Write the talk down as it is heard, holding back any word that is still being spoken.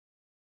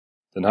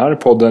Den här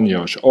podden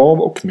görs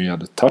av och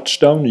med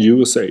Touchdown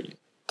USA.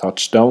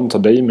 Touchdown tar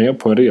dig med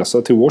på en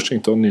resa till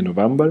Washington i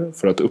november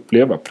för att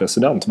uppleva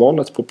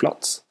presidentvalet på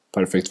plats.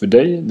 Perfekt för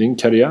dig, din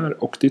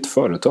karriär och ditt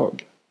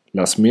företag.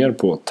 Läs mer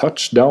på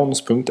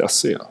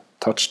touchdowns.se.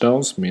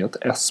 Touchdowns med ett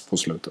S på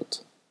slutet.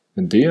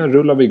 Med det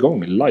rullar vi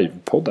igång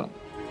livepodden.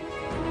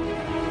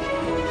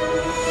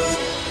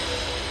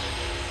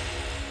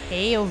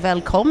 Hej och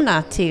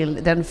välkomna till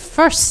den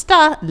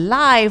första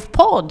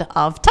livepodd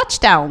av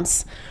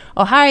Touchdowns.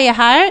 Och här är jag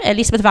här,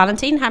 Elisabeth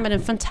Valentin, här med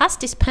en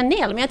fantastisk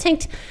panel. Men jag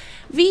tänkte,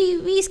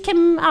 vi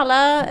kan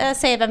alla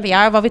säga vem vi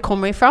är, var vi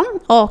kommer ifrån.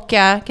 Och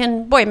jag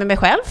kan börja med mig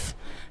själv.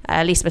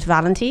 Elisabeth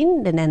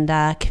Valentin, den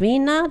enda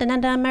kvinna, den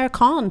enda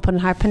amerikan på den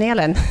här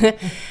panelen.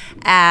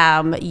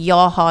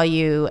 Jag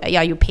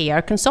är ju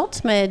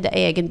PR-konsult med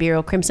egen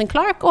byrå Crimson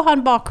Clark och har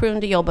en bakgrund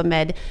att jobba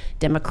med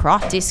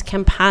demokratisk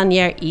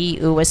kampanjer i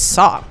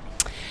USA.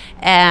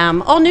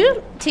 Och nu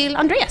till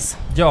Andreas.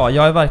 Ja,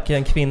 jag är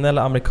varken kvinna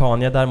eller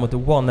amerikan. Jag är däremot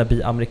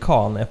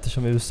wannabe-amerikan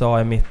eftersom USA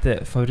är mitt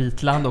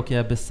favoritland och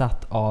jag är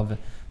besatt av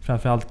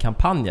framförallt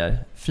kampanjer.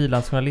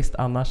 Frilansjournalist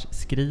annars,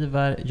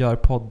 skriver, gör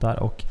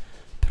poddar och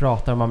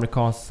pratar om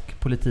amerikansk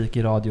politik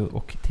i radio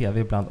och tv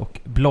ibland och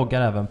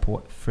bloggar även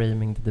på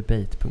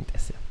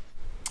framingthedebate.se.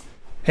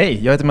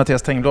 Hej, jag heter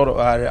Mattias Tengblad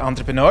och är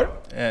entreprenör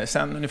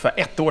sedan ungefär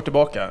 1 år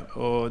tillbaka.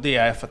 Och det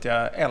är för att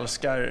jag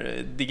älskar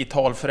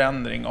digital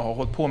förändring och har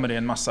hållit på med det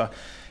en massa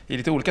i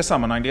lite olika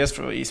sammanhang. Dels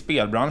i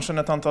spelbranschen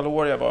ett antal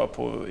år. Jag var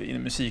i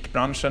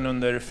musikbranschen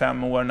under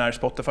 5 år när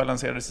Spotify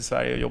lanserades i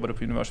Sverige och jobbade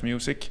på Universal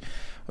Music.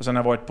 Och sen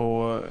har jag varit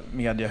på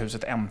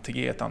mediehuset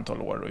MTG ett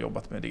antal år och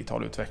jobbat med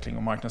digital utveckling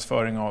och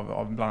marknadsföring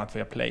av bland annat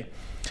via Play.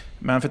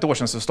 Men för ett år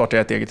sedan så startade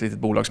jag ett eget litet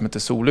bolag som heter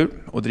Solur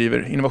och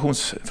driver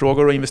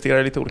innovationsfrågor och investerar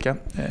i lite olika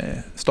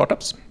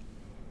startups.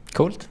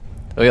 Coolt.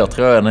 Och jag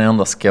tror jag är den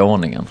enda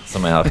skåningen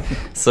som är här.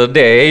 Så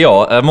det är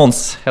jag,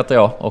 Måns heter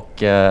jag och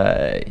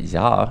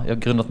jag har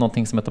grundat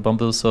någonting som heter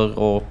Bambuser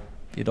och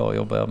idag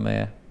jobbar jag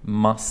med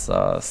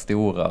massa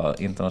stora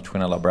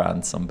internationella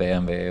brands som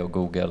BMW och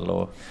Google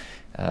och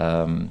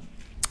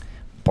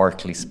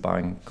Barclays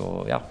Bank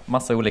och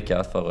massa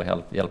olika för att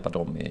hjälpa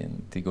dem i en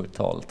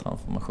digital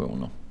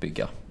transformation och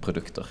bygga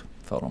produkter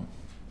för dem.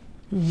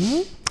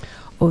 Mm.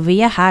 Och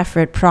vi är här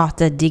för att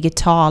prata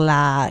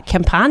digitala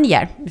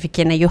kampanjer,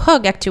 vilken är ju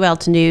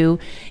högaktuellt nu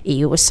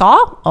i USA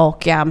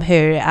och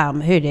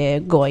hur det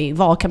går i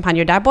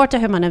valkampanjer där borta,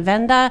 hur man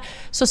använder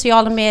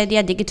sociala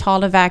medier,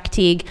 digitala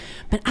verktyg.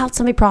 Men allt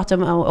som vi pratar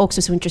om är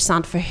också så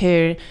intressant för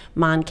hur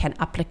man kan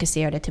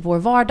applicera det till vår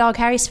vardag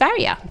här i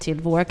Sverige,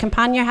 till våra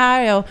kampanjer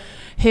här och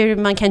hur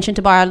man kanske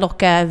inte bara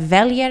lockar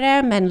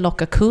väljare men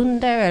lockar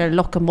kunder eller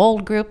lockar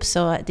målgrupp,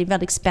 så det är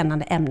väldigt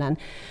spännande ämnen.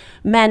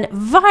 Men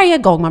varje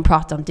gång man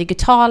pratar om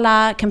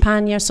digitala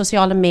kampanjer,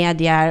 sociala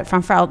medier,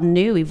 framförallt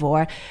nu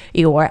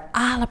i år,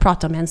 alla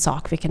pratar om en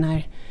sak, vilken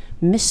är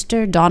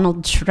Mr.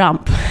 Donald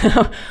Trump.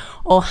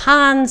 Och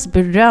hans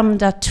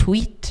berömda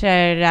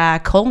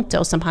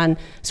Twitter-konto som han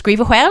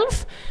skriver själv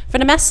för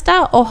det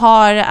mesta och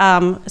har,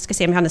 jag ska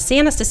se om jag har den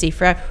senaste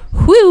siffran,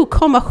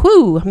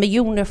 7,7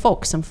 miljoner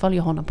folk som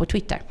följer honom på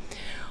Twitter.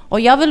 Och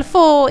jag vill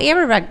få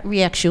era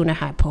reaktioner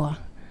här på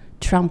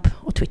Trump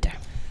och Twitter.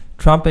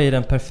 Trump är ju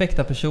den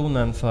perfekta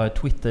personen för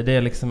Twitter. Det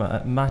är liksom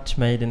match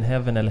made in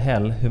heaven eller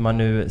hell, hur man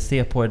nu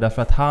ser på det.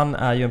 Därför att han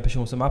är ju en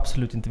person som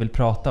absolut inte vill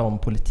prata om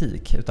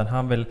politik. Utan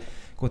han vill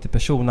gå till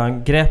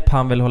personangrepp,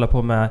 han vill hålla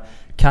på med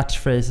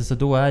catchphrases. Och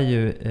då är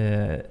ju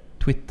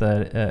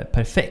Twitter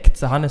perfekt.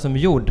 Så han är som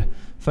gjord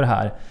för det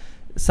här.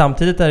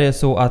 Samtidigt är det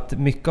så att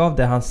mycket av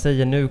det han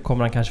säger nu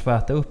kommer han kanske få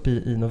äta upp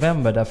i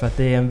november. Därför att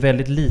det är en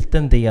väldigt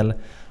liten del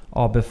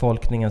av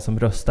befolkningen som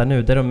röstar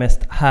nu. Det är de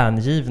mest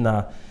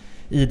hängivna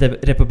i det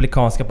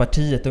republikanska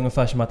partiet,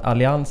 ungefär som att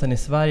alliansen i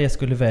Sverige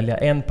skulle välja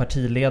en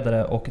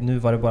partiledare och nu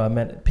var det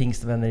bara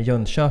pingstvänner i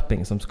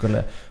Jönköping som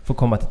skulle få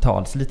komma till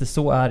tals. Lite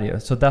så är det ju.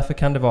 Så därför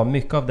kan det vara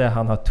mycket av det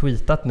han har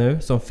tweetat nu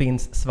som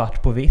finns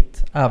svart på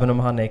vitt, även om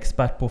han är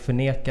expert på att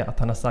förneka att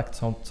han har sagt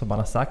sånt som han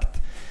har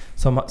sagt,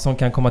 som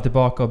kan komma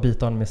tillbaka och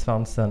bita honom i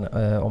svansen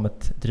om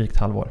ett drygt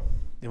halvår.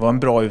 Det var en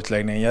bra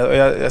utläggning.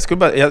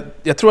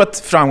 Jag tror att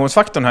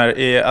framgångsfaktorn här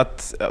är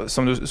att,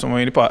 som var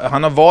inne på,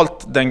 han har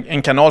valt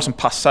en kanal som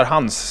passar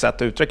hans sätt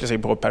att uttrycka sig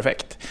på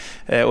perfekt.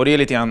 Och det är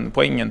lite grann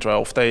poängen, tror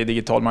jag, ofta i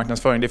digital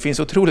marknadsföring. Det finns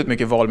otroligt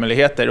mycket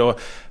valmöjligheter och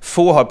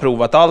få har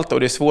provat allt och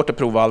det är svårt att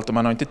prova allt och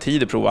man har inte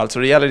tid att prova allt. Så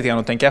det gäller lite grann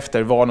att tänka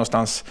efter var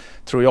någonstans,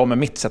 tror jag, med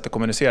mitt sätt att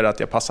kommunicera att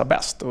jag passar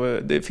bäst. Och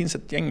det finns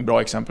ett gäng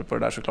bra exempel på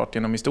det där såklart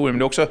genom historien. Men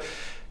det är också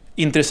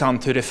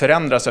intressant hur det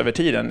förändras över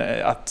tiden.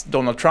 Att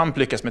Donald Trump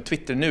lyckas med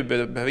Twitter nu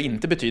behöver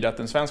inte betyda att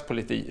en svensk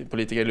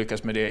politiker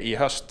lyckas med det i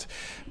höst.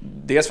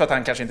 Dels för att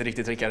han kanske inte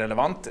riktigt är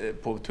relevant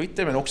på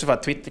Twitter, men också för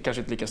att Twitter kanske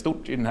inte är lika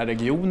stort i den här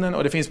regionen.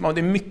 Och det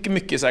är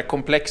mycket så här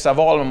komplexa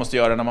val man måste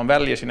göra när man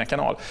väljer sina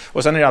kanal.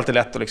 Och sen är det alltid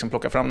lätt att liksom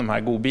plocka fram de här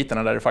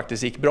godbitarna där det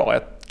faktiskt gick bra.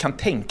 Jag kan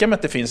tänka mig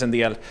att det finns en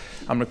del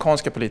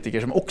amerikanska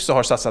politiker som också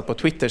har satsat på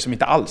Twitter som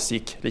inte alls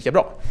gick lika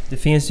bra. Det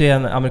finns ju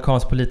en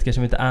amerikansk politiker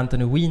som heter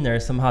Anthony Weiner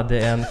som hade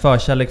en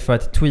förkärlek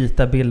storlek för att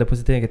tweeta bilder på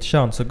sitt eget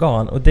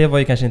könsorgan, och det var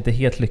ju kanske inte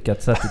helt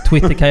lyckat, så att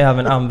Twitter kan ju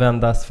även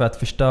användas för att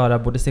förstöra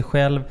både sig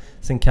själv,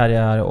 sin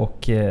karriär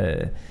och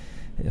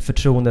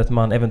förtroendet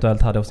man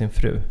eventuellt hade hos sin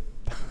fru.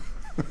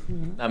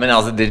 Nej, men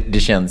alltså det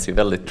känns ju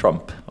väldigt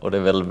Trump, och det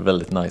är väl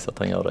väldigt nice att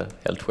han gör det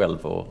helt själv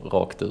och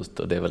rakt ut,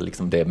 och det är väl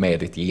liksom det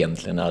mediet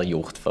egentligen är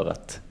gjort för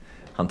att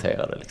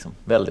hantera det liksom.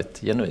 Väldigt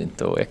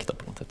genuint och äkta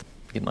på något sätt.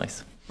 Det är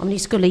nice. Om ni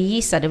skulle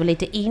gissa, det var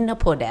lite inne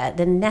på det,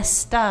 den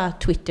nästa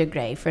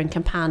Twitter-grej för en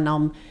kampanj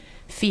om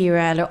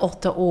 4 eller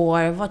 8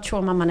 år, vad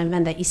tror man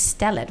använder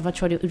istället? Vad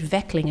tror du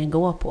utvecklingen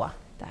går på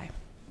där?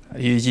 Det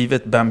är ju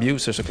givet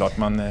Bambuser såklart,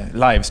 man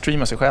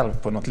livestreamar sig själv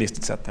på något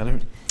listigt sätt, eller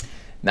hur?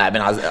 Nej,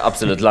 men alltså,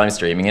 absolut,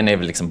 livestreamingen är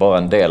väl liksom bara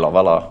en del av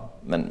alla,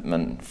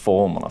 men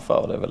formerna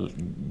för det är väl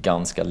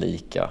ganska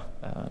lika.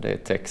 Det är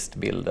text,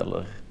 bild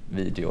eller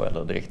video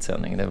eller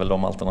direktsändning. Det är väl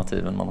de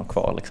alternativen man har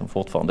kvar liksom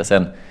fortfarande.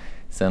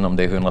 Sen om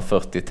det är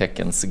 140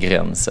 teckens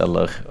gräns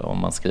eller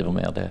om man skriver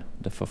mer,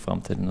 det får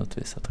framtiden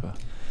utvisa, tror jag.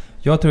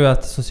 Jag tror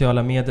att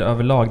sociala medier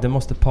överlag, det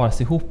måste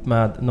paras ihop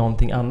med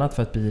någonting annat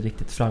för att bli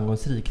riktigt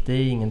framgångsrik. Det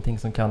är ingenting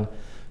som kan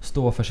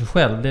stå för sig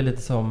själv. Det är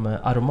lite som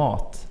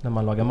aromat när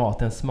man lagar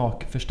mat, en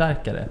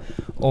smakförstärkare.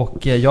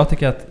 Och jag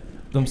tycker att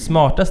de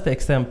smartaste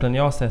exemplen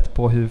jag har sett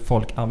på hur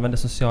folk använder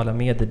sociala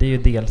medier, det är ju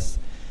dels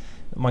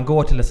man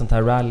går till ett sånt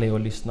här rally och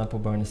lyssnar på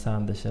Bernie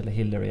Sanders eller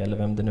Hillary eller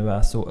vem det nu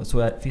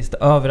är, finns det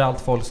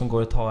överallt folk som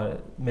går och tar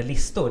med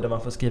listor där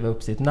man får skriva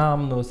upp sitt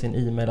namn och sin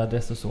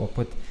e-mailadress och så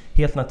på ett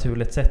helt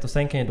naturligt sätt, och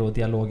sen kan ju då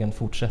dialogen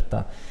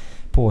fortsätta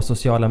på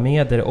sociala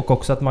medier, och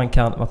också att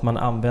man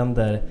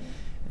använder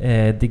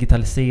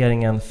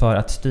digitaliseringen för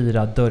att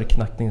styra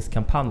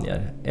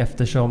dörrknackningskampanjer,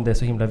 eftersom det är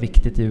så himla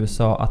viktigt i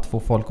USA att få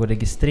folk att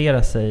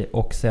registrera sig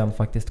och sen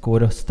faktiskt gå och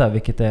rösta,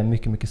 vilket är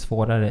mycket, mycket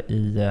svårare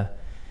i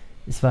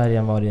Sverige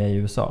än vad det är i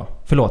USA.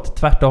 Förlåt,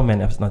 tvärtom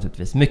menar jag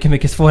naturligtvis. Mycket,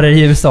 mycket svårare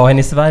i USA än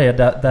i Sverige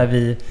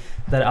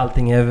där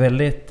allting är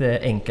väldigt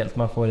enkelt.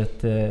 Man får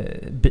ett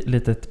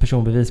litet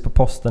personbevis på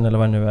posten eller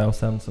vad det nu är, och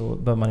sen så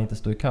behöver man inte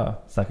stå i kö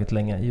särskilt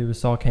länge. I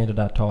USA kan ju det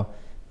där ta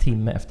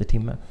timme efter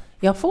timme.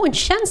 Jag får en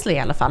känsla i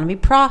alla fall, när vi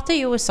pratar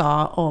i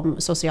USA om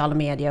sociala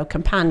medier och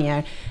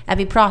kampanjer,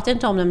 vi pratar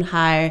inte om den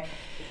här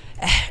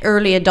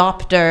early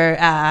adopter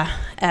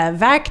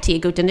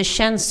verktyg, utan det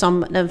känns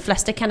som de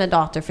flesta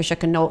kandidater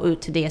försöker nå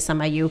ut till det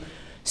som är ju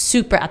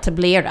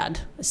superetablerad,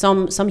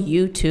 som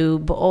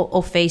YouTube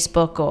och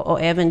Facebook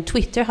och även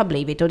Twitter har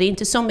blivit, och det är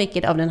inte så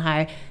mycket av den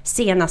här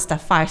senaste,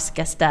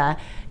 färskaste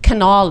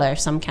kanaler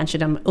som kanske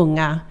de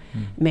unga,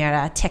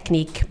 mera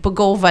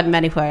teknikbegåvade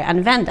människor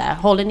använder.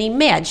 Håller ni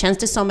med? Känns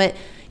det som att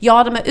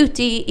ja, de är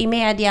ute i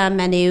media,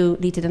 men nu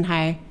lite den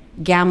här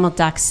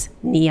gammaldags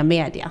nya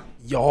media?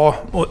 Ja,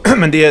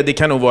 men det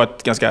kan nog vara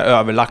ett ganska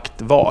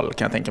överlagt val,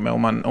 kan jag tänka mig.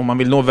 Om man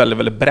vill nå väldigt,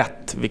 väldigt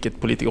brett,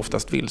 vilket politiker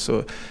oftast vill,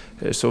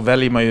 så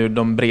väljer man ju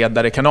de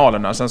bredare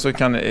kanalerna. Sen så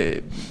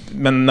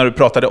men när du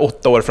pratade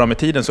 8 år fram i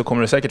tiden, så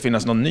kommer det säkert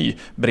finnas någon ny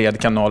bred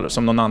kanal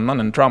som någon annan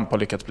än Trump har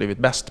lyckats blivit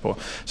bäst på.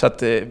 Så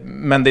att,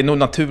 men det är nog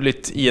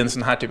naturligt i en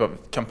sån här typ av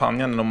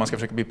kampanj, om man ska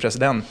försöka bli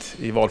president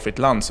i valfritt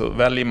land, så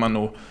väljer man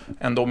nog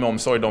ändå med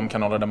omsorg de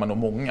kanaler där man når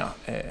många.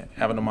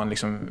 Även om man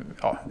liksom,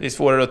 det är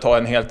svårare att ta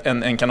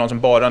en kanal som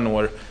bara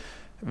når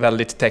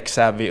väldigt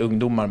tech-savvy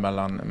ungdomar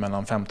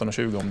mellan 15 och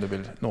 20 om du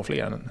vill nå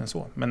fler än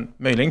så. Men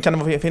möjligen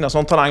kan det finnas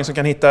någon talang som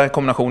kan hitta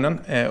kombinationen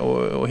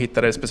och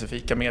hitta det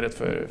specifika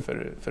mediet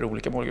för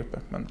olika målgrupper.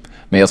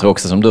 Men jag tror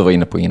också, som du var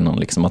inne på innan,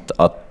 liksom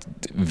att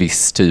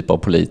viss typ av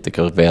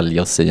politiker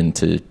väljer sin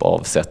typ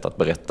av sätt att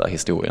berätta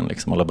historien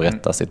liksom, eller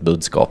berätta sitt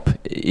budskap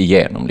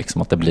igenom.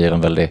 Liksom, att det blir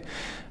en väldigt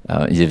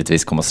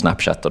givetvis kommer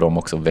Snapchat och de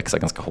också växa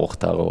ganska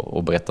hårt här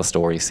och berätta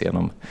stories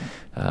genom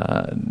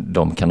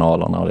de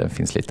kanalerna, och det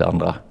finns lite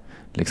andra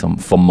liksom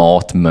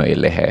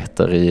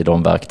formatmöjligheter i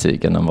de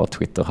verktygen än vad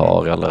Twitter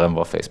har eller än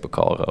vad Facebook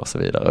har och så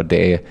vidare. Och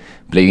det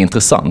blir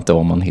intressant då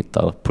om man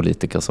hittar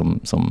politiker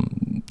som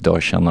då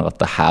känner att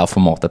det här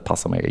formatet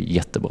passar mig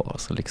jättebra,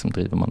 så liksom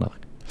driver man där.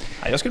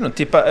 Jag skulle nog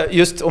tippa,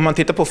 just om man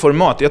tittar på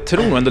format, jag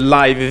tror nog ändå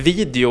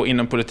live-video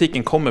inom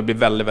politiken kommer bli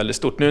väldigt, väldigt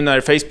stort. Nu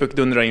när Facebook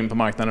dundrar in på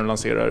marknaden och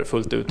lanserar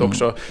fullt ut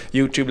också.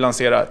 YouTube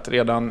lanserat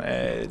redan,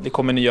 det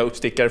kommer nya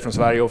uppstickare från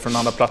Sverige och från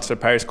andra platser,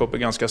 Periscope är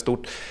ganska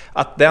stort.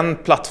 Att den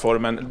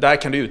plattformen, där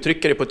kan du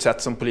uttrycka det på ett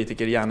sätt som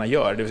politiker gärna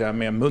gör, det vill säga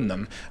med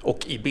munnen och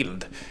i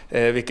bild.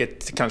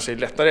 Vilket kanske är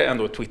lättare än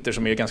då Twitter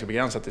som är ganska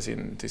begränsat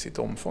till sitt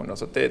omfång.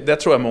 Så det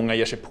tror jag många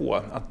ger sig på,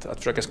 att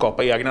försöka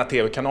skapa egna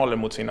tv-kanaler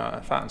mot sina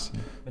fans.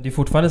 Men det är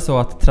fortfarande så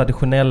att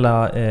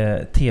traditionella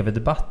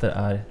tv-debatter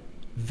är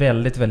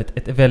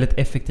ett väldigt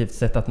effektivt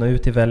sätt att nå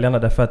ut till väljarna,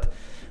 därför att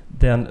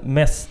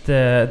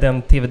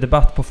den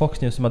tv-debatt på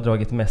Fox News som har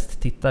dragit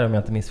mest tittare, om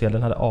jag inte minns fel,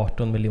 den hade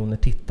 18 miljoner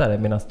tittare,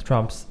 medan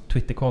Trumps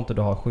Twitterkonto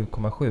då har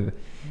 7,7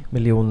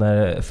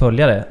 miljoner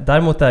följare.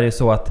 Däremot är det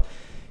så att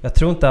jag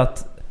tror inte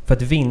att för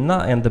att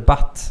vinna en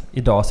debatt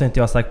idag, så är inte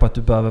jag säker på att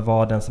du behöver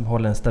vara den som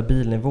håller en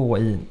stabil nivå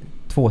i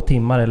 2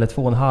 timmar eller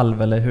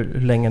 2,5 eller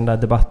hur länge den där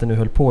debatten nu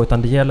höll på,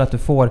 utan det gäller att du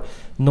får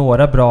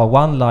några bra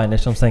one-liners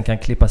som sen kan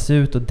klippas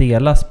ut och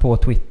delas på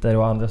Twitter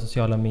och andra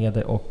sociala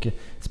medier och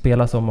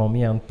spelas om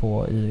igen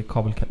i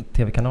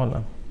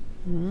kabel-tv-kanalerna.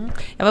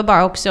 Jag vill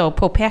bara också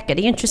påpeka,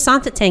 det är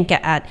intressant att tänka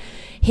att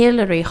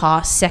Hillary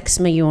har 6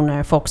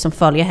 miljoner folk som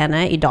följer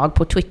henne idag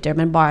på Twitter,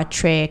 men bara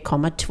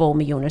 3,2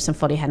 miljoner som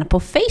följer henne på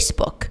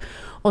Facebook.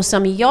 Och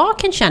som jag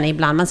kan känna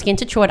ibland, man ska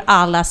inte tro att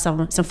alla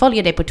som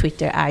följer dig på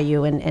Twitter är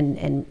ju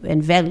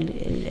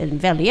en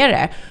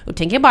väljare. Och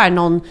tänker bara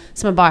någon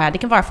som är bara, det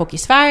kan vara folk i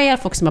Sverige,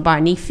 folk som är bara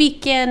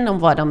nyfiken om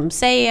vad de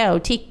säger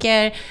och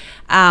tycker.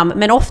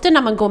 Men ofta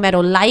när man går med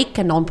och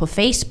likar någon på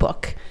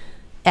Facebook,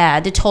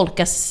 det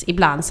tolkas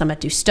ibland som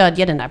att du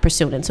stödjer den där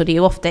personen. Så det är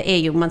ofta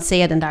man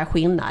ser den där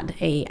skillnad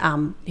i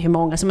hur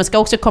många. Så man ska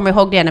också komma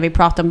ihåg det när vi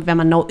pratar om vem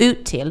man når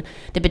ut till.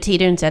 Det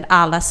betyder inte att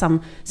alla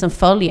som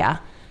följer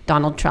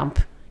Donald Trump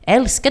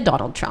älskar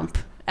Donald Trump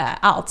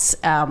alls.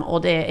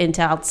 Och det är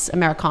inte alls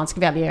amerikansk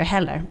väljare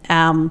heller.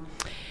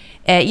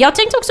 Jag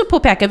tänkte också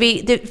påpeka,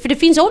 för det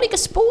finns olika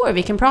spår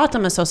vi kan prata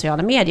om med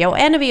sociala medier. Och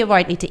en av vi har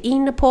varit lite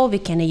inne på,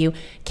 vilka är ju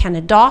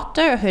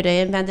kandidater, hur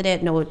de använder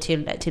det nu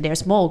till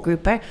deras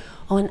målgrupper.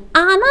 Och en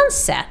annan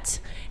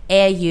sätt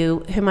är ju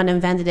hur man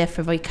använder det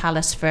för vad vi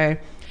kallas för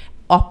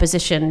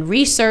opposition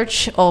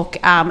research, och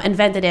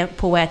använder det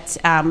på ett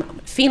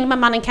filmar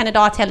man en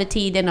kandidat hela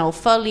tiden och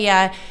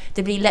följer.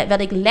 Det blir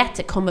väldigt lätt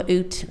att komma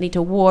ut lite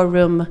war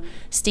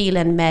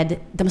room-stilen med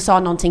de sa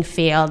någonting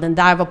fel, den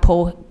där var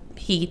på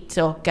hit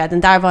och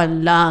den där var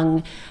en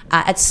lögn.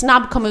 Att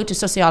snabbt komma ut i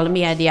sociala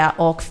medier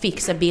och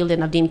fixa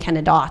bilden av din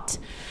kandidat.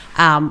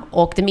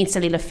 Och det minsta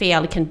lilla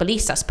fel kan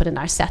belysas på det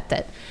här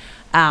sättet.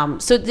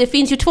 Så det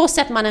finns ju 2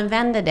 sätt man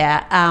använder det.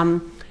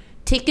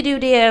 Tycker du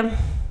det är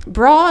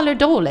bra eller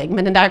dåligt,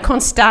 men den där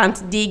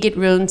konstant digit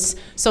runt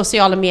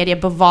sociala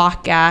medier,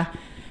 bevaka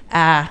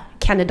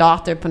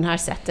kandidater på det här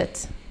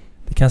sättet?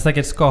 Det kan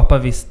säkert skapa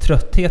viss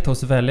trötthet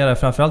hos väljare,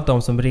 framförallt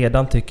de som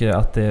redan tycker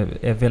att det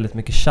är väldigt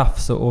mycket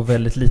tjafs och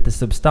väldigt lite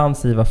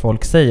substans i vad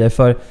folk säger.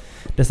 För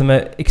det som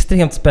är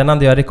extremt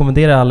spännande, jag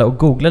rekommenderar alla att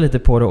googla lite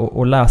på det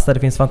och läsa. Det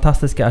finns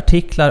fantastiska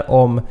artiklar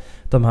om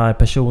de här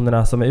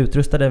personerna som är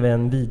utrustade med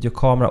en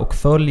videokamera och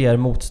följer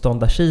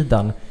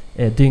motståndarsidan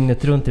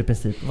dygnet runt i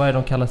princip. Vad är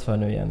de kallas för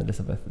nu igen,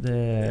 Elisabeth?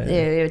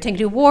 Tänker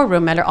du war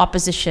room eller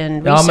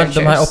opposition researchers? Ja, men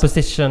de här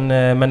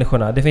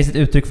opposition-människorna. Det finns ett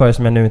uttryck för det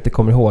som jag nu inte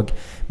kommer ihåg.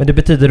 Men det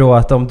betyder då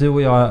att om du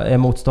och jag är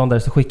motståndare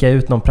så skickar jag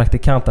ut någon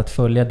praktikant att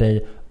följa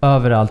dig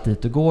överallt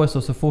dit du går.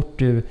 Så fort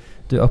du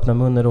öppnar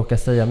munnen och råkar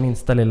säga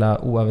minsta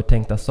lilla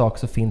oövertänkta sak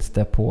så finns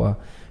det på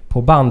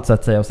band så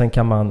att säga, och sen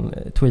kan man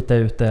tweeta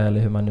ut det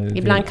eller hur man nu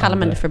ibland kallar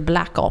man det för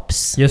Black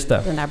Ops. Just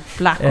det. Den där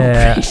Black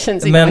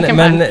Operations. Men jag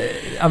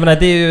menar,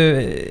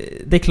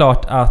 det är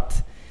klart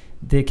att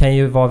det kan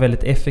ju vara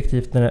väldigt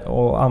effektivt att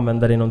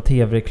använda det i någon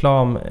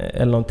tv-reklam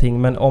eller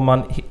någonting, men om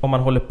man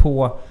håller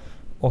på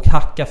och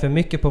hackar för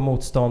mycket på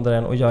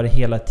motståndaren och gör det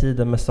hela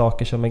tiden med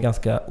saker som är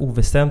ganska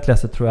oväsentliga,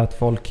 så tror jag att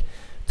folk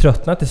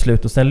tröttnar till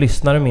slut och sen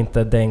lyssnar de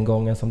inte den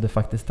gången som det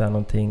faktiskt är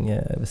någonting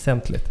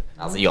väsentligt.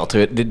 Alltså jag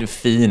tror det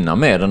fina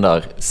med den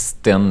där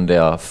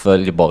ständiga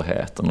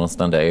följbarheten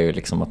någonstans, det är ju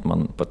liksom att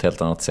man på ett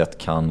helt annat sätt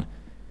kan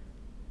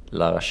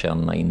lära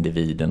känna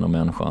individen och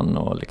människan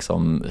och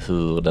liksom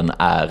hur den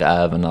är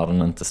även när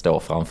den inte står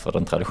framför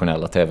den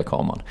traditionella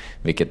tv-kameran.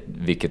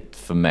 Vilket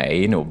för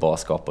mig nog bara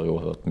skapar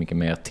oerhört mycket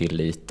mer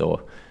tillit och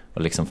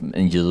liksom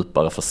en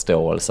djupare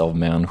förståelse av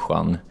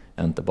människan.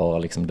 Inte bara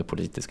liksom det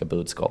politiska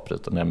budskapet,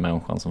 utan den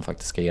människan som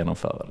faktiskt ska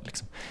genomföra det.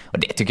 Liksom. Och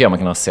det tycker jag man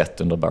kan ha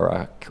sett under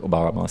Barack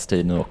Obamas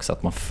tid nu också,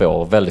 att man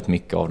får väldigt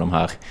mycket av de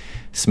här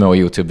små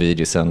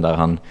YouTube-videosen där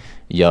han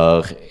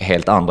gör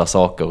helt andra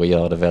saker och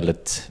gör det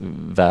väldigt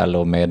väl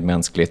och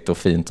medmänskligt och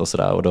fint och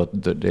sådär. Och då,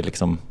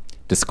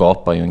 det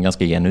skapar ju en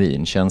ganska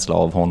genuin känsla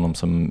av honom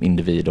som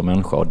individ och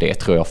människa, och det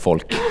tror jag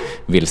folk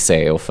vill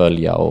se och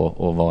följa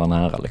och vara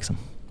nära liksom.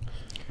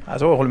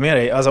 Alltså, jag håller med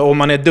dig. Alltså, om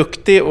man är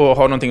duktig och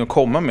har någonting att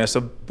komma med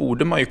så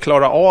borde man ju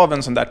klara av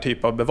en sån där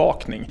typ av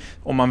bevakning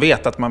om man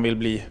vet att man vill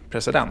bli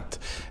president.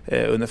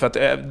 För att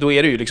då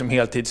är det ju liksom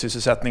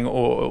heltidssysselsättning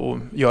och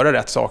göra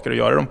rätt saker och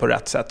göra dem på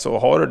rätt sätt. Så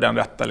har du den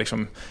rätta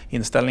liksom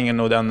inställningen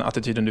och den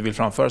attityden du vill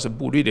framföra, så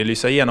borde ju det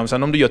lysa igenom.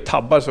 Sen om du gör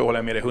tabbar så håller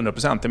jag med dig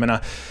 100%. Jag menar,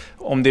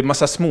 om det är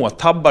massa små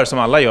tabbar som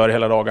alla gör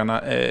hela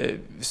dagarna,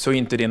 så är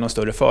inte det någon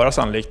större fara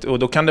sannolikt. Och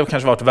då kan det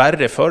kanske varit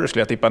värre förr,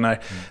 skulle jag tippa,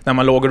 när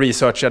man låg och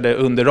researchade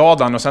under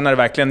radarn, och sen när det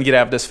verkligen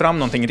grävdes fram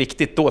någonting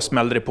riktigt, då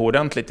smällde det på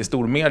ordentligt i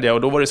stormedia,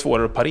 och då var det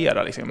svårare att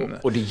parera liksom.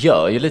 Och det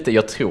gör ju lite,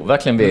 jag tror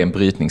verkligen vi är en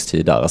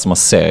brytningstid där. Alltså man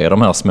ser ju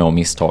de här små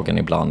misstagen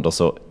ibland, och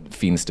så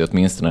finns det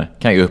åtminstone,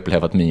 kan jag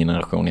uppleva att min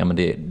generation, ja men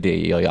det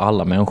gör ju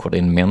alla människor, det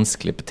är en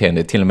mänsklig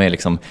beteende, till och med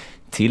liksom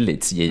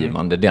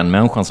tillitsgivande. Den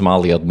människan som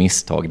aldrig gör ett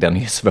misstag, den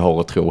är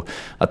svår att tro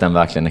att den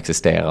verkligen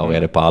existerar, och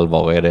är det på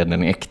allvar, och är det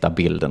den äkta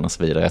bilden och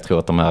så vidare. Jag tror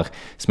att de här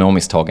små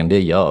misstagen, det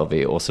gör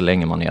vi, och så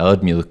länge man är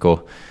ödmjuk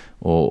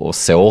och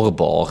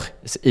sårbar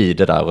i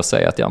det där och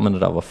säger att ja men det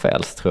där var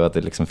fel, så tror jag att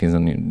det liksom finns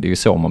det är ju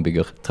så man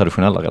bygger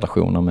traditionella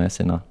relationer med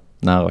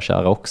nära och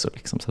kära också.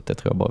 Liksom. Så att det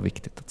tror jag bara är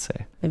viktigt att se.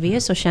 Men vi är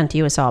så känt i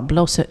USA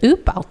blåsa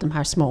upp allt de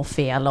här små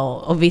fel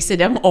och visa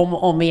dem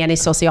om igen i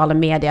sociala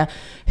medier.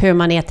 Hur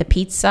man äter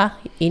pizza.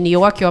 I New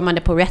York gör man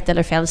det på rätt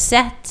eller fel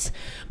sätt.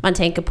 Man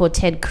tänker på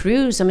Ted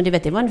Cruz. Men du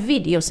vet, det var en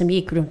video som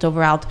gick runt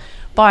överallt.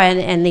 Bara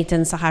en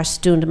liten så här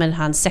stund med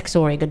hans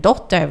 6-åriga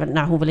dotter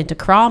när hon vill inte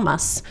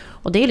kramas.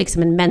 Och det är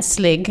liksom en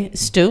mänsklig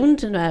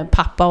stund.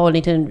 Pappa och en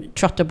liten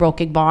trött och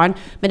bråkig barn.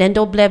 Men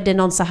ändå blev det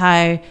någon så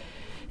här,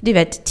 du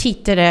vet,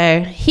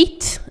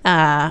 tittare-hit.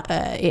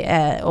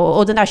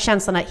 Och den där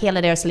känslan att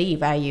hela deras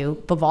liv är ju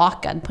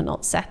bevakad på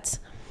något sätt.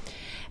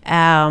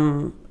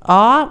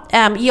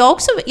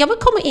 Jag vill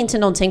komma in till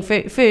någonting.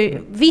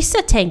 För vissa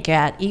tänker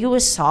att i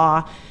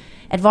USA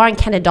att vara en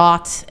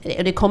kandidat,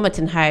 och det kommer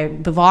till den här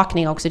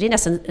bevakningen också, det är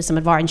nästan som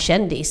att vara en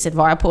kändis, att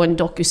vara på en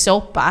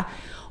dokusåpa.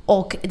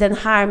 Och den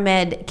här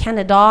med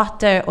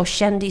kandidater och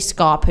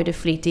kändisskap, hur det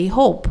flyter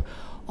ihop.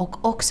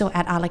 Och också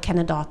att alla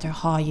kandidater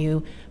har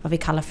ju vad vi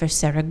kallar för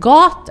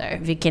surrogater,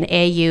 vilken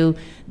är ju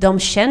de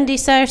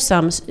kändisar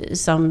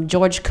som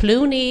George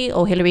Clooney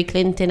och Hillary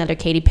Clinton, eller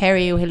Katy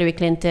Perry och Hillary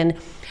Clinton,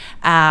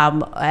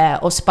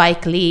 och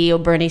Spike Lee och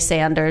Bernie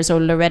Sanders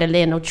och Loretta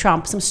Lynn och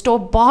Trump, som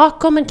står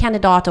bakom en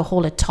kandidat och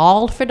håller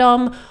tal för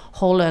dem,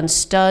 håller en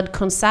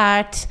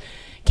stödkonsert,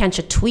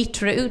 kanske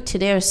twittrar ut till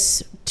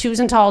deras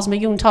tusentals,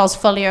 miljontals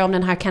följare om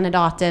den här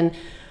kandidaten.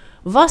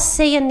 Vad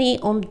säger ni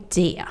om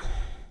det?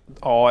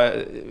 Ja,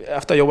 efter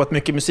att ha jobbat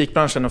mycket i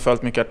musikbranschen och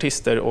följt mycket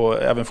artister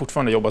och även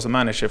fortfarande jobbar som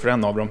manager för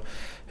en av dem,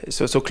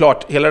 så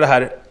klart, hela det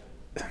här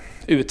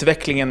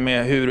utvecklingen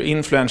med hur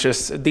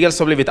influencers dels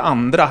har blivit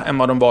andra än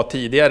vad de var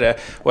tidigare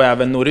och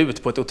även når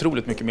ut på ett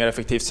otroligt mycket mer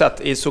effektivt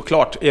sätt.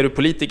 Såklart, är du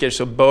politiker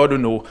så bör du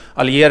nog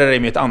alliera dig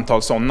med ett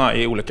antal sådana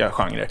i olika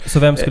genrer. Så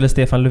vem skulle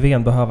Stefan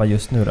Löfven behöva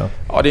just nu då?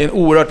 Ja, det är en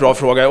oerhört bra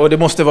fråga, och det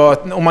måste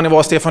vara, om man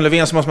var Stefan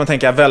Löfven så måste man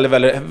tänka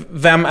väldigt,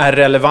 vem är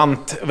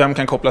relevant, vem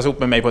kan kopplas ihop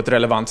med mig på ett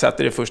relevant sätt.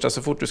 Det är det första.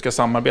 Så fort du ska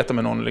samarbeta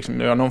med någon,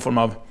 liksom, göra någon form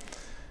av,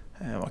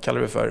 vad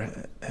kallar vi för,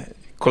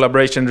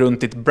 collaboration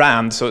runt ditt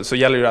brand, så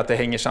gäller det att det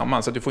hänger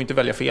samman. Så du får inte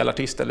välja fel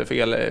artist eller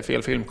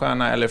fel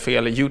filmstjärna eller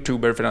fel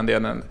youtuber för den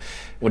delen.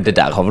 Och det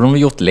där har väl de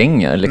gjort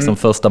länge. Liksom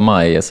 1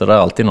 maj så det är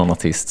alltid någon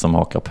artist som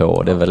hakar på.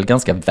 Och det är väl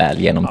ganska väl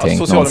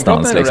genomtänkt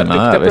någonstans. Liksom.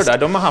 Är på det där.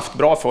 De har haft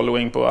bra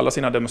following på alla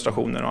sina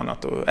demonstrationer och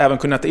annat. Och även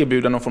kunnat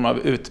erbjuda någon form av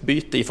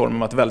utbyte i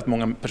form av att väldigt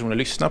många personer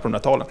lyssnar på de där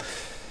talen.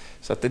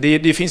 Så att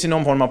det finns ju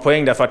någon form av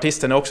poäng där för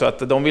artisterna också,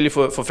 att de vill ju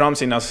få fram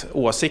sina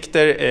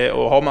åsikter,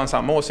 och har man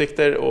samma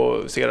åsikter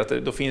och ser att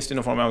då finns det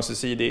någon form av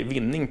ömsesidig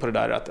vinning på det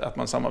där, att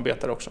man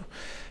samarbetar också.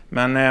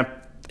 Men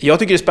jag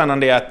tycker det är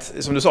spännande att,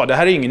 som du sa, det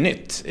här är inget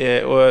nytt.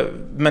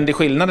 Men det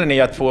skillnaden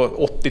är att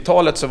på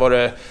 80-talet så var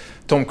det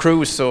Tom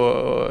Cruise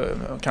och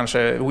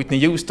kanske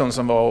Whitney Houston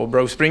som var, och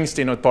Bruce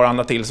Springsteen och ett par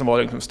andra till som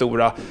var liksom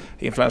stora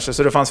influencers.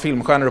 Så det fanns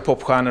filmstjärnor och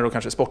popstjärnor och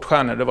kanske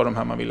sportstjärnor. Det var de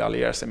här man ville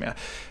alliera sig med.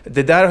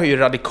 Det där har ju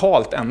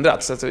radikalt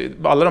ändrats. Alltså,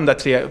 alla de där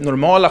 3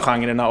 normala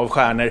genrerna av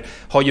stjärnor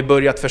har ju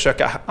börjat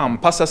försöka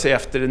anpassa sig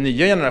efter den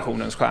nya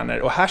generationens stjärnor.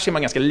 Och här ser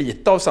man ganska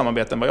lite av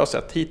samarbeten vad jag har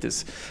sett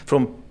hittills.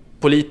 Från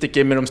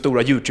politiker med de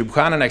stora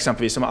YouTube-stjärnorna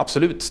exempelvis, som har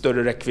absolut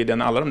större räckvidd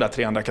än alla de där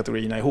 3 andra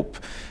kategorierna ihop.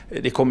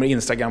 Det kommer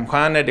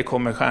Instagram-stjärnor, det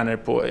kommer stjärnor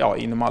på,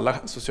 inom alla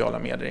sociala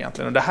medier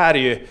egentligen. Och det här är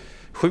ju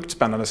sjukt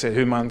spännande att se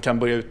hur man kan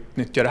börja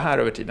utnyttja det här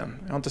över tiden.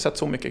 Jag har inte sett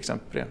så mycket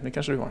exempel på det. Det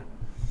kanske du har.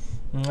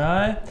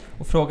 Nej,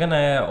 och frågan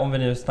är, om vi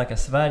nu snackar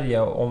Sverige,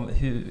 om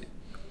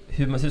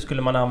hur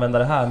skulle man använda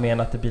det här,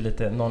 med att det blir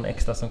lite någon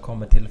extra som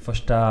kommer till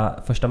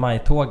första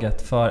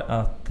maj-tåget, för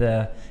att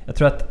jag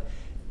tror att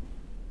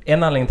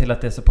en anledning till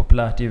att det är så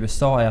populärt i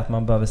USA är att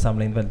man behöver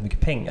samla in väldigt mycket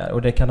pengar,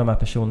 och det kan de här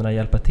personerna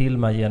hjälpa till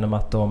med genom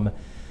att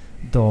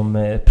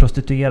de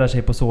prostituerar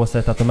sig på så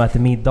sätt att de äter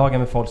middagar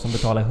med folk som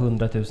betalar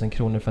 100 000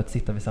 kronor för att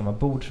sitta vid samma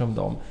bord som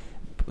dem.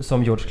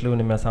 Som George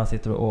Clooney, medan han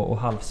sitter och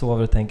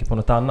halvsover och tänker på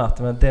något annat.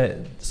 Men det,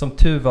 som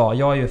tur var,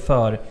 jag är ju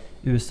för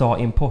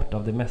USA-import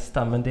av det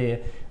mesta, men det är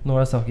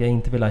några saker jag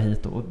inte vill ha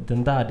hit, och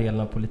den där delen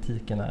av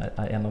politiken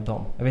är en av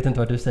dem. Jag vet inte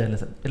vad du säger,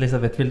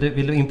 Elisabeth.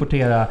 Vill du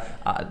importera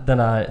den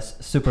här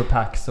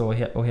superpacks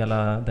och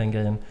hela den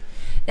grejen?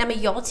 Nej,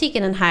 men jag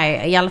tycker den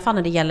här, i alla fall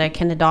när det gäller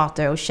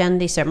kandidater och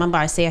kändisar, man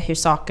bara ser hur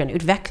saken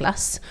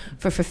utvecklas.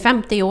 För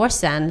 50 år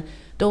sedan,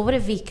 då var det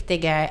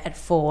viktigare att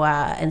få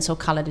en så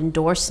kallad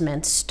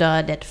endorsement,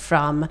 stödet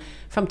från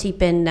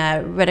typen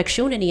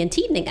redaktionen i en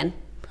tidningen.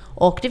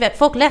 Och du vet,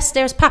 folk läste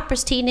deras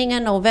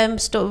papperstidningen, och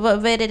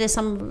vad är det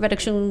som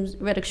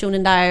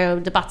redaktionen där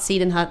och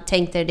debattsidan har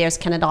tänkt är deras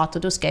kandidat,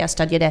 och då ska jag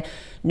stödja det.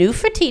 Nu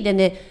för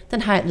tiden,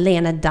 den här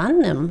Lena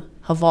Dunham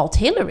har valt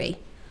Hillary.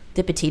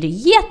 Det betyder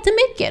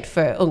jättemycket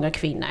för unga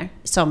kvinnor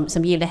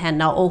som gillar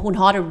henne, och hon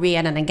har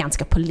redan en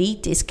ganska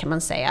politisk, kan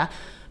man säga,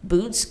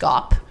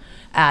 budskap.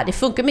 Det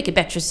funkar mycket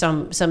bättre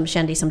som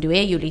kändis, som du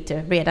är ju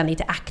redan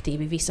lite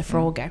aktiv i vissa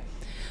frågor.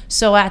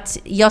 Så att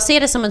jag ser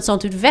det som en sån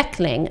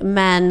utveckling,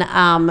 men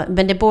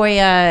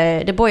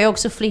det börjar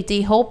också flyta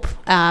ihop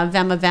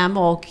vem är vem,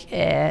 och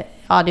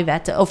du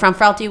vet, och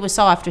framförallt i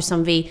USA,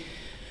 eftersom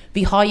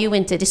vi har ju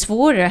inte, det är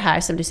svårare här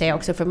som du säger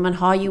också, för man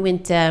har ju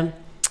inte,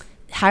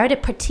 här är det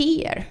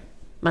partier.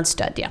 man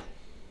stödjer.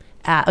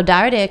 Och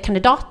där är det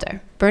kandidater.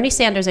 Bernie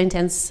Sanders är inte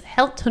ens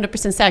helt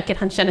 100% säker att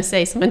han känner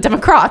sig som en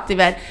demokrat.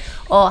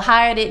 Och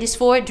här är det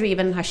svårt att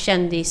driva den här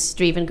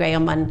kändisdriven grej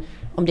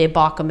om det är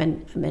bakom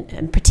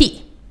en parti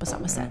på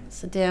samma sätt.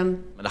 Så Men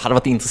det hade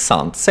varit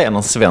intressant att se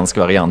någon svensk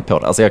variant på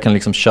det. Alltså jag kan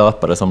liksom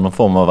köpa det som någon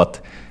form av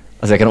att...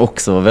 Alltså jag kan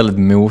också vara väldigt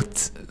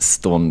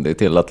motståndig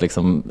till att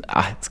liksom...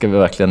 ska vi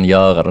verkligen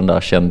göra den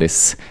där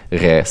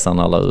kändisresan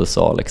alla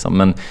USA liksom?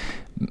 Men...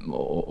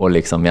 Och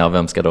liksom,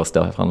 vem ska då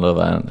Stefan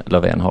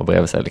Löfven ha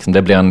bredvid sig? Liksom,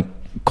 det blir en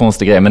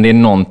konstig grej, men det är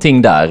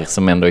någonting där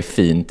som ändå är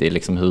fint i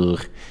liksom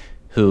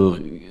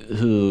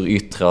hur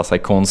yttrar sig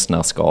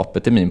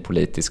konstnärskapet i min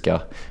politiska...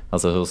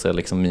 Alltså hur ser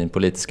liksom min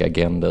politiska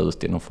agenda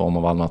ut i någon form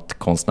av annat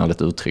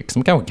konstnärligt uttryck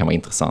som kanske kan vara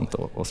intressant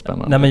och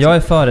spännande. Nej, men jag är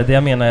för det. Det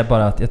jag menar är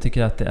bara att jag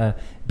tycker att det är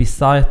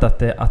bisarrt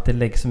att det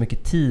läggs så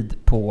mycket tid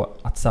på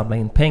att samla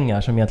in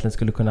pengar som egentligen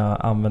skulle kunna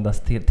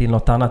användas till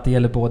något annat. Det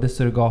gäller både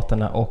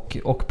surrogaterna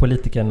och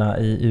politikerna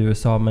i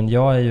USA, men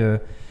jag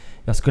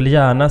skulle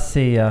gärna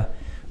se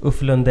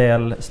Uffe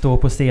Lundell stå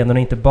på scenen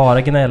och inte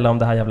bara gnälla om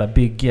det här jävla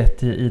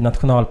bygget i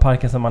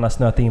nationalparken som man har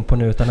snöat in på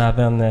nu, utan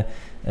även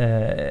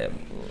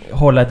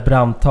hålla ett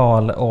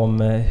brandtal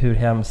om hur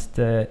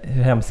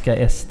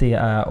hemska SD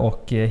är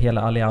och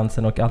hela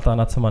alliansen och allt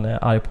annat som man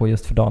är arg på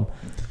just för dagen.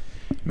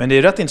 Men det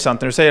är rätt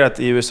intressant när du säger att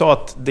i USA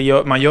att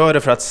man gör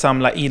det för att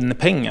samla in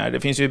pengar. Det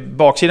finns ju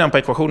baksidan på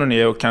ekvationen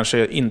är att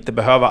kanske inte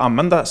behöva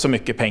använda så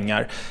mycket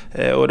pengar.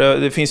 Och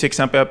det finns ju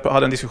exempel, jag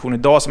hade en diskussion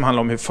idag som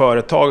handlar om hur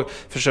företag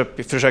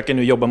försöker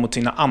nu jobba mot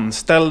sina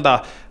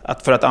anställda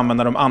för att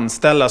använda de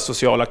anställdas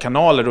sociala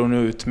kanaler och nå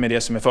ut med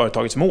det som är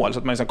företagets mål. Så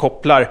att man liksom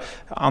kopplar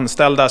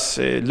anställdas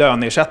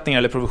löneersättningar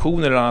eller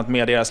provisioner eller annat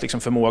med deras liksom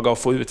förmåga att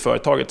få ut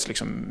företagets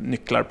liksom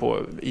nycklar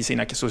i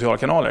sina sociala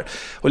kanaler.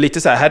 Och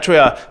lite så här tror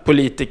jag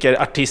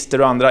politiker,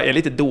 artister och andra är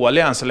lite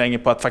dåliga än så länge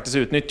på att faktiskt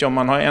utnyttja. Om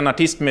man har en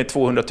artist med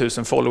 200 000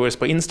 followers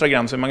på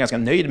Instagram så är man ganska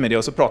nöjd med det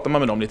och så pratar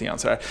man med dem lite grann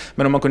så här.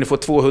 Men om man kunde få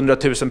 200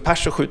 000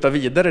 pers att skjuta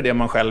vidare det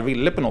man själv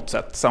ville på något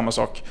sätt, samma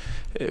sak,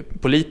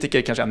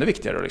 politiker kanske ännu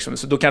viktigare liksom.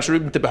 Så då kanske du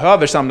inte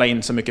behöver samla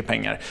in så mycket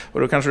pengar och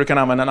då kanske du kan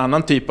använda en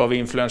annan typ av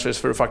influencers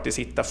för att faktiskt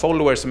hitta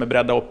followers som är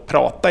beredda att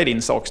prata i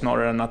din sak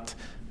snarare än att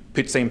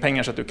pytsa in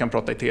pengar så att du kan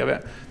prata i tv.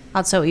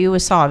 Alltså i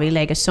USA vi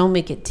lägger så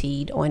mycket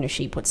tid och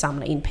energi på att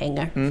samla in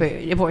pengar.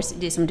 För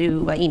det som du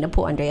var inne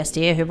på Andreas,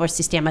 det är hur vårt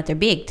systemet är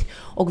byggt.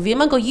 Och vill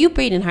man gå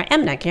djupare i den här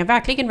ämnen kan jag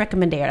verkligen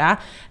rekommendera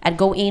att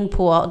gå in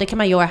på, det kan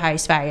man göra här i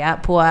Sverige,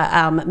 på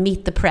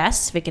Meet the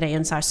Press, vilket är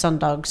en sån här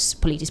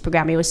söndagspolitiskt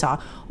program i USA.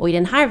 Och i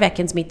den här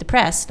veckans Meet the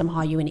Press, de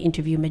har ju en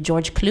intervju med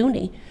George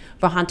Clooney.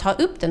 För han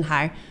tar upp den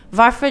här.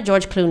 Varför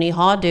George Clooney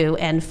har du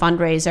en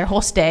fundraiser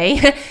hos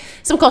dig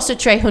som kostar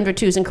 300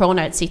 000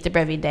 kronor att sitta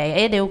bredvid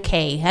dig? Är det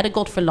okej? Har det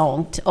gått för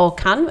långt?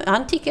 Och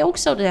han tycker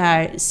också det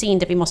här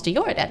synd att vi måste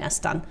göra det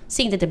nästan.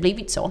 Synd att det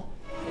blivit så.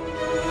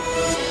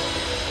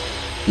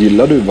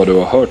 Gillar du vad du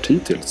har hört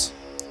hittills?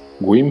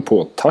 Gå in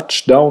på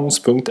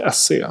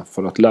touchdowns.se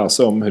för att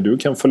läsa om hur du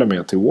kan följa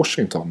med till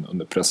Washington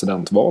under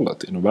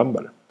presidentvalet i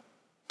november.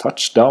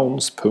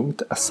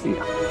 touchdowns.se.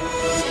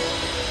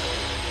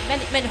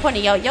 Men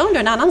hörni, jag undrar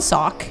en annan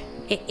sak.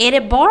 Är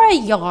det bara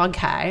jag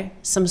här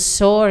som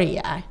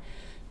sörjer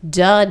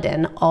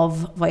döden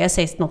av, vad jag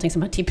säger, någonting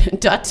som har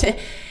typ dött,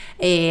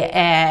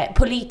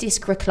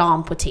 politisk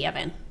reklam på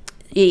tvn?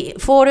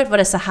 Förut var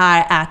det så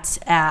här att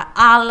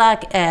alla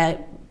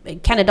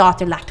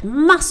kandidater lagt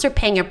massor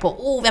pengar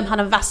på vem har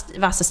den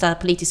vassaste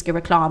politiska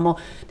reklam, och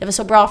det var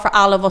så bra för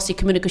alla av oss i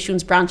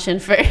kommunikationsbranschen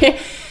för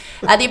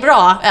det är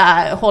bra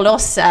håll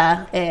oss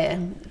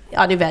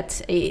ja, du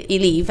vet, i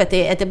liv att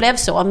det blev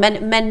så.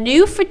 Men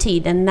nu för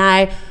tiden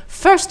när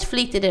först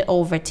flyttade det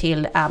över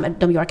till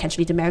de gör kanske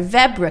lite mer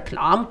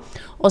webbreklam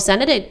och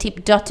sen är det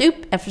typ dött upp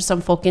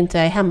eftersom folk inte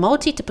är hemma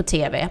och tittar på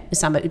tv i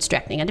samma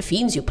utsträckning. Det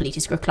finns ju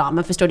politisk reklam,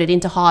 men förstår du, det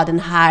inte har den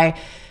här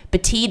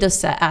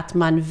betydelse att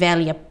man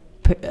väljer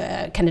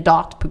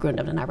kandidat på grund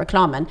av den här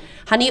reklamen.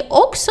 Har ni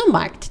också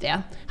märkt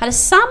det? Har det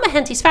samma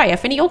hänt i Sverige?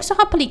 För ni också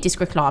har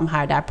politisk reklam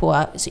här där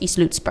i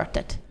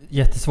slutspurtet.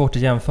 Jättesvårt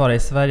att jämföra. I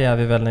Sverige är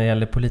vi väl när det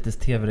gäller politisk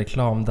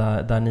tv-reklam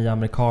där ni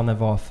amerikaner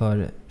var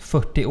för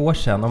 40 år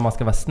sedan, om man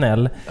ska vara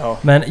snäll. Ja.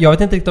 Men jag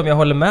vet inte riktigt om jag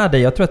håller med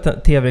dig. Jag tror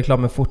att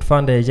tv-reklamen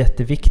fortfarande är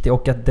jätteviktig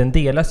och att den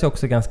delas ju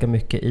också ganska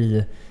mycket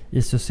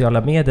i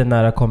sociala medier när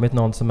det har kommit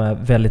någon som är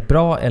väldigt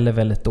bra eller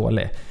väldigt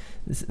dålig.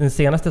 Den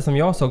senaste som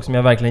jag såg som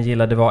jag verkligen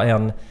gillade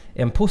var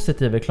en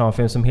positiv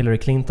reklamfilm som Hillary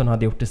Clinton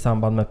hade gjort i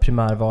samband med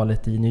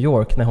primärvalet i New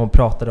York, när hon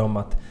pratade om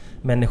att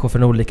människor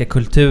från olika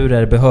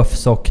kulturer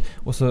behövs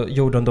och så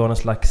gjorde hon då någon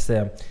slags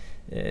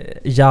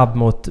jabb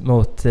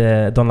mot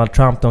Donald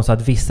Trump. De sa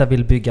att vissa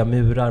vill bygga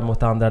murar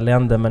mot andra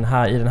länder, men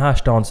i den här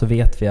stan så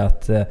vet vi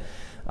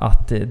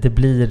att det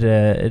blir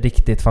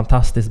riktigt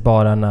fantastiskt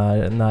bara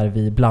när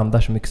vi blandar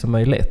så mycket som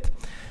möjligt.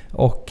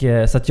 Och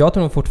så att jag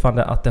tror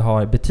fortfarande att det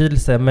har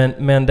betydelse,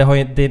 men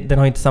den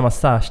har inte samma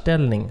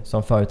särställning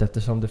som förut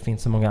eftersom det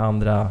finns så många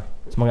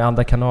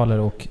andra kanaler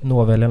och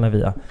nå väljarna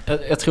via.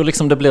 Jag tror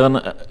liksom det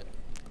blir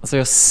Alltså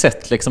jag har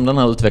sett liksom den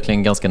här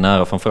utvecklingen ganska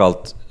nära,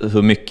 framförallt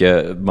hur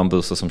mycket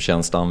bambuser som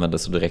tjänst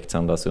användes och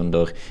direktsändas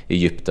under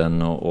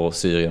Egypten och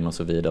Syrien och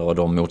så vidare, och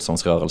de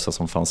motståndsrörelser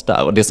som fanns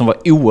där. Och det som var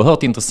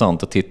oerhört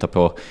intressant att titta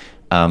på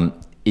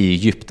i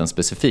Egypten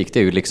specifikt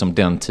är ju liksom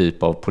den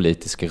typ av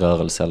politisk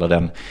rörelse eller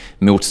den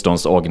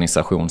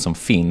motståndsorganisation som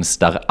finns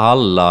där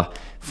alla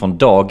från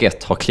dag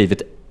ett har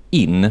klivit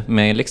in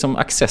med liksom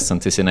accessen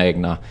till sina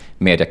egna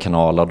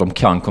mediekanaler. De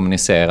kan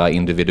kommunicera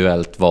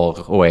individuellt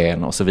var och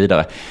en och så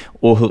vidare.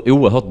 Och hur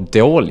oerhört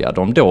dåliga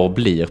de då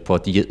blir på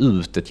att ge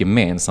ut ett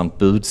gemensamt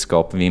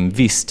budskap vid en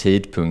viss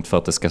tidpunkt för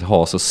att det ska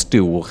ha så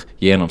stor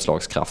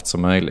genomslagskraft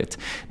som möjligt.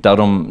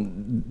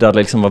 Där det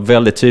liksom var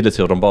väldigt tydligt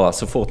hur de bara,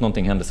 så fort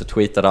någonting hände så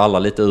tweetade alla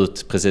lite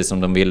ut precis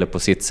som de ville på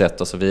sitt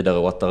sätt och så vidare,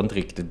 och att det inte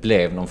riktigt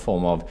blev någon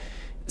form av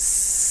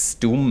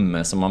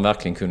stomme som man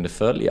verkligen kunde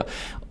följa.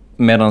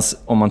 Medan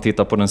om man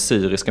tittar på den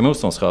syriska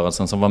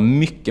motståndsrörelsen som var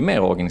mycket mer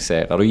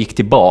organiserad och gick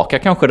tillbaka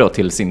kanske då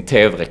till sin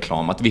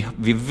tv-reklam, att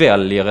vi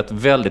väljer ett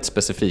väldigt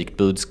specifikt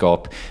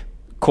budskap,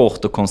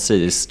 kort och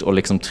koncist, och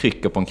liksom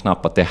trycker på en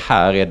knapp att det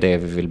här är det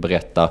vi vill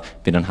berätta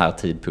vid den här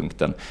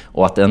tidpunkten,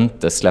 och att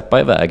inte släppa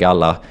iväg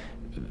alla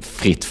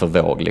fritt för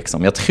våg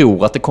liksom. Jag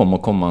tror att det kommer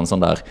komma en sån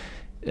där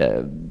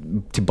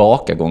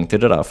tillbakagång till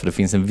det där, för det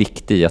finns en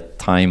vikt i att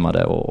tajma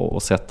det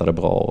och sätta det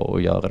bra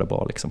och göra det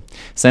bra liksom.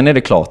 Sen är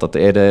det klart att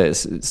är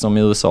det som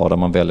i USA där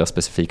man väljer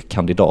specifika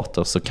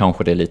kandidater, så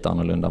kanske det är lite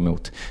annorlunda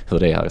mot hur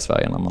det är här i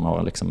Sverige när man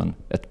har liksom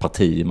ett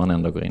parti man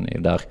ändå går in i.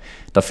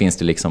 Där finns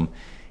det liksom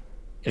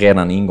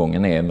redan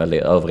ingången är en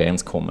väldigt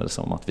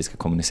överenskommelse om att vi ska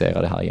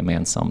kommunicera det här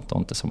gemensamt och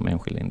inte som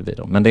enskilda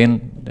individer. Men det är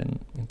en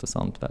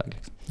intressant väg.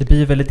 Liksom. Det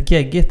blir väldigt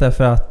geggigt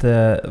därför att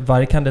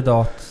varje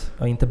kandidat,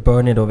 och inte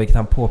Bernie då, vilket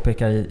han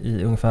påpekar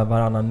i ungefär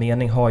varannan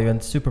mening, har ju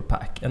en super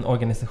PAC, en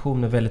organisation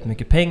med väldigt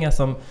mycket pengar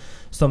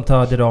som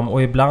töder dem,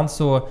 och ibland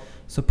så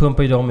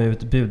pumpar ju de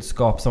ut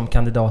budskap som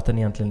kandidaten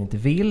egentligen inte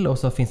vill, och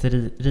så finns det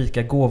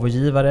rika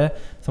gåvogivare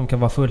som kan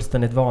vara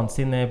fullständigt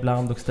vansinniga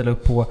ibland och ställa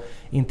upp på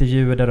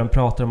intervjuer där de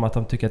pratar om att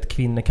de tycker att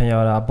kvinnor kan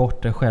göra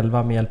aborter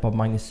själva med hjälp av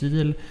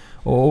magnecyl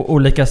och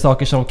olika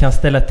saker som kan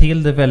ställa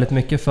till det väldigt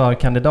mycket för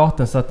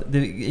kandidaten, så att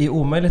det är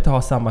omöjligt att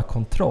ha samma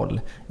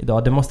kontroll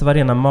idag. Det måste vara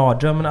rena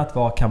mardrömmen att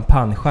vara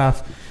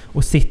kampanjchef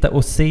och sitta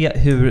och se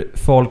hur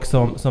folk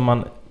som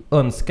man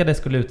önskade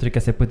skulle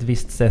uttrycka sig på ett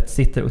visst sätt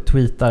sitter och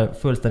tweetar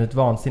fullständigt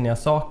vansinniga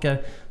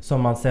saker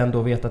som man sen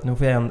då vet att nu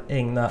får jag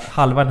ägna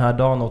halva den här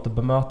dagen åt att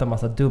bemöta en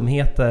massa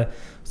dumheter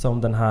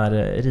som den här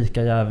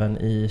rika jäveln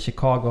i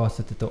Chicago har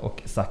suttit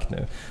och sagt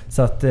nu.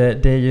 Så att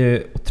det är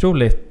ju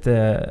otroligt,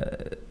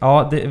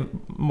 det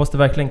måste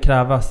verkligen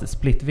krävas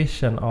split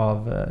vision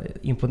av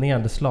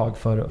imponerande slag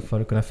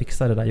för att kunna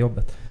fixa det där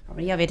jobbet.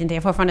 Jag vet inte,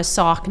 jag fortfarande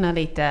saknar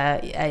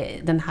lite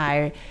den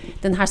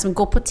här som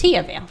går på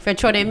tv. För jag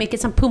tror det är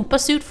mycket som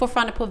pumpas ut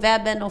fortfarande på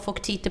webben och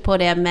folk tittar på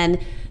det. Men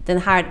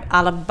den här,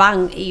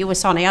 i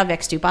USA när jag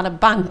växte upp, alla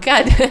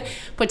bankade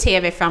på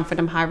tv framför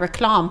de här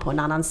reklam på en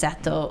annan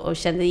sätt och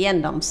kände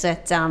igen dem. Så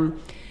att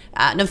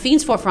de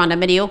finns fortfarande,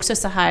 men det är också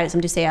så här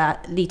som du säger,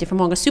 lite för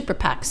många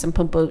superpacks som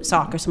pumpar ut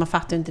saker som man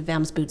fattar inte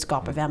vems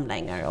budskap är vem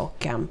längre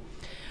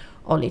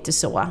och lite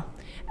så.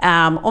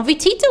 Om vi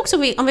tittar också,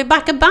 om vi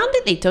backar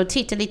bandet lite och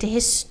tittar lite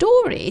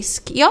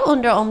historiskt. Jag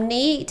undrar om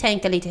ni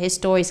tänker lite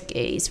historiskt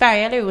i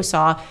Sverige eller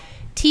USA.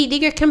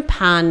 Tidigare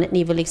kampanj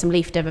ni vill liksom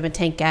lyfta över och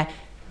tänka,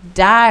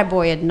 där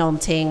började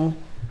någonting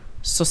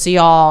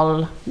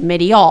social,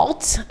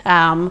 medialt.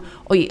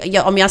 Och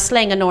om jag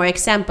slänger några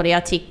exempel,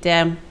 jag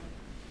tyckte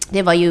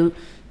det var ju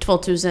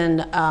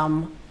 2000,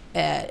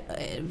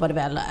 var det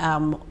väl...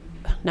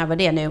 när var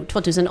det nu?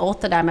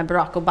 2008 där med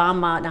Barack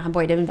Obama, när han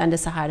började använda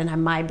så här, den här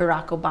My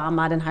Barack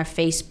Obama, den här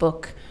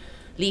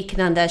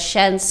Facebook-liknande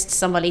tjänst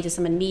som var lite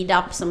som en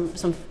meetup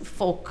som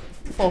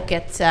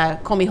folket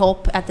kom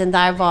ihop att den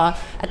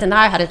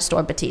där hade ett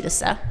stor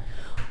betydelse.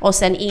 Och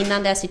sen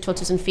innan dess i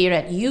 2004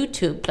 att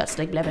YouTube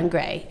plötsligt blev en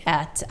grej,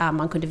 att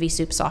man kunde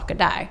visa upp saker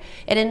där.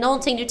 Är det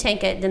någonting du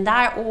tänker, den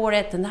där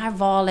året, den där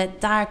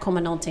valet, där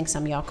kommer någonting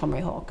som jag kommer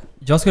ihåg?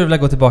 Jag skulle vilja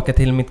gå tillbaka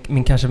till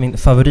min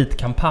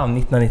favoritkampanj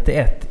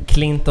 1991,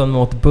 Clinton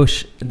mot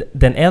Bush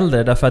den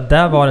äldre, därför att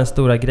där var den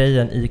stora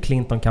grejen i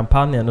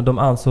Clinton-kampanjen, och de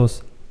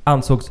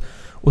ansågs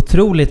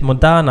otroligt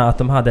moderna att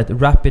de hade ett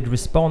rapid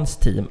response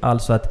team,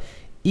 alltså att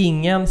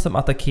ingen som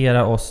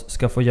attackerar oss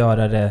ska få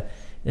göra det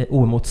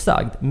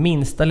oemotsagd.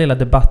 Minsta lilla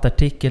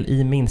debattartikel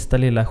i minsta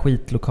lilla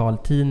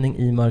skitlokaltidning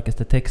i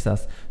mörkaste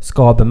Texas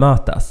ska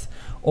bemötas.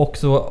 Och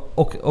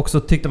så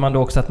tyckte man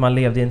då också att man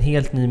levde i en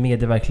helt ny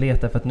medieverklighet,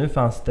 för att nu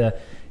fanns det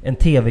en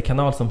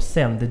tv-kanal som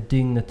sände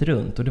dygnet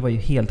runt, och det var ju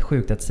helt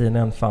sjukt att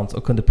CNN fanns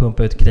och kunde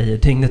pumpa ut grejer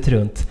dygnet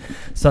runt.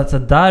 Så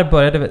där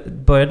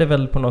började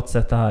väl på något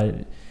sätt det här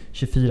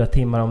 24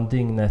 timmar om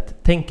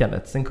dygnet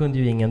tänkandet. Sen kunde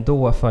ju ingen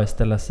då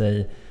föreställa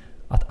sig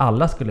att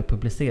alla skulle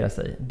publicera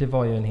sig. Det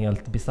var ju en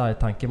helt bizarr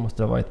tanke,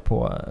 måste det ha varit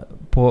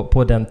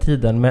på den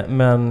tiden.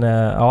 Men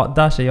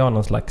där ser jag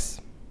någon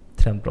slags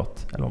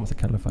trendbrott, eller vad man ska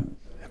kalla det för.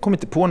 Jag kom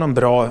inte på någon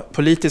bra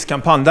politisk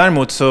kampanj.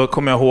 Däremot så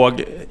kommer jag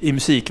ihåg i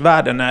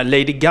musikvärlden när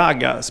Lady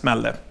Gaga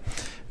smällde.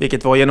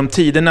 vilket var genom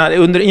tiderna,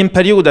 under en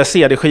period där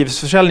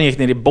CD-skivsförsäljningen gick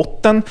ner i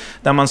botten,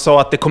 där man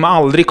sa att det kommer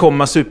aldrig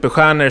komma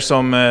superstjärnor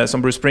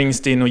som Bruce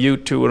Springsteen och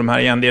U2 och de här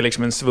igen, det är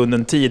liksom en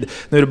svunnen tid.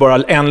 Nu är det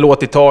bara en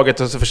låt i taget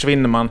och så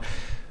försvinner man.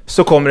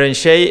 Så kommer en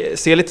tjej,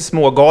 ser lite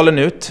smågalen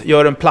ut,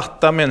 gör en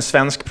platta med en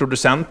svensk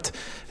producent,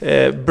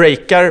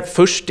 breakar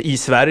först i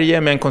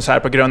Sverige med en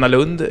konsert på Gröna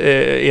Lund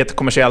i ett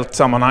kommersiellt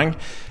sammanhang.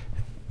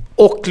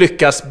 Och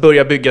lyckas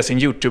börja bygga sin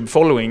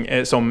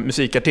YouTube-following som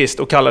musikartist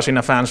och kallar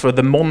sina fans för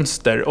The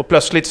Monster. Och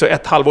plötsligt så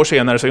ett halvår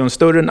senare så är hon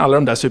större än alla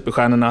de där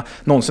superstjärnorna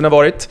någonsin har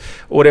varit.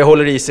 Och det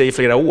håller i sig i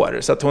flera år.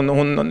 Så att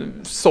hon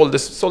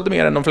sålde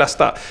mer än de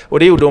flesta. Och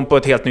det gjorde hon på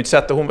ett helt nytt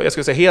sätt. Och hon, jag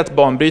skulle säga helt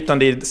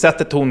banbrytande i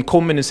sättet hon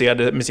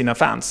kommunicerade med sina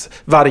fans.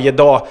 Varje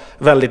dag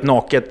väldigt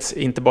naket,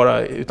 inte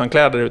bara utan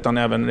kläder utan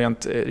även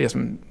rent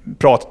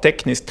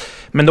prattekniskt.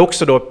 Men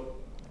också då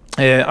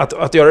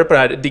att göra det på det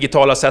här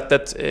digitala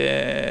sättet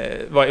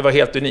var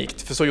helt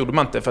unikt. För så gjorde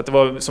man inte. För att det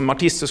var, som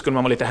artist så skulle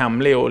man vara lite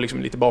hemlig och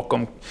liksom lite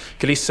bakom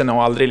kulisserna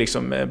och aldrig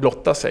liksom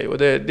blotta sig. Och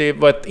det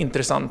var ett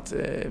intressant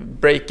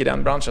break i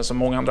den branschen som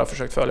många andra har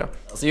försökt följa.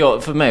 Alltså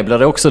för mig blir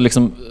det också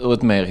liksom, ur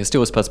ett mer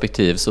historiskt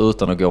perspektiv, så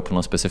utan att gå på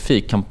någon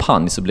specifik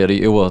kampanj, så blir det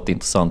ju oerhört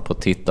intressant på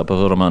att titta på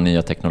hur de här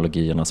nya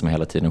teknologierna som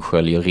hela tiden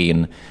sköljer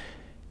in,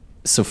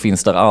 så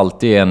finns det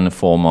alltid en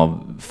form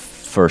av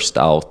first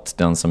out,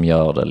 den som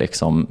gör det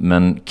liksom,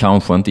 men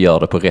kanske inte gör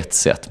det på rätt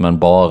sätt, men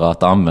bara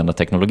att använda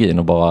teknologin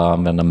och bara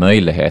använda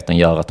möjligheten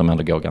gör att de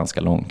ändå går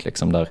ganska långt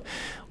liksom, där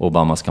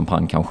Obamas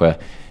kampanj kanske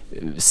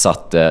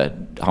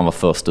han var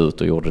först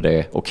ut och gjorde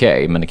det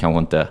okej, men det kanske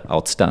inte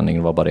outstanding,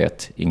 det var bara det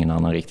att ingen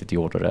annan riktigt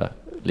gjorde det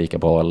lika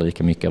bra eller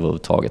lika mycket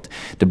överhuvudtaget.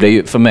 Det blir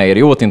ju, för mig är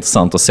det oerhört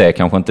intressant att se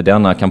kanske inte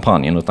denna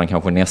kampanjen utan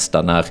kanske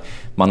nästa, när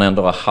man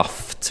ändå har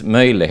haft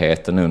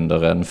möjligheten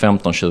under en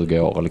 15-20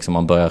 år och liksom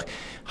man börjar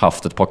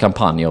haft ett par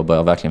kampanjer och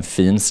börjar verkligen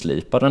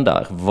finslipa den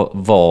där.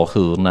 Var,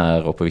 hur,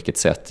 när och på vilket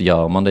sätt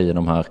gör man det i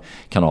de här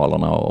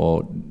kanalerna,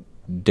 och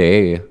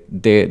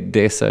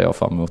det ser jag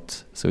fram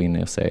emot så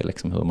inne och se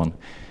liksom hur man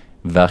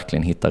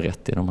verkligen hittar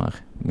rätt i de här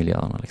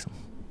miljöerna liksom.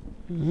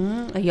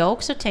 Jag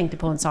också tänkte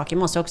på en sak. Jag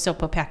måste också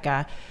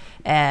påpeka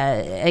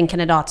en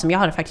kandidat som jag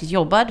hade faktiskt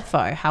jobbat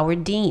för, Howard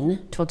Dean,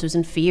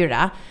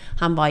 2004.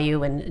 Han var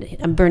ju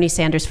en Bernie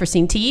Sanders för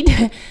sin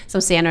tid,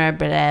 som senare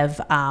blev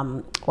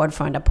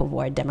ordförande på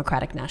vår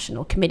Democratic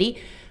National Committee.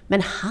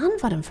 Men han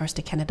var den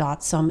första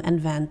kandidat som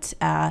använt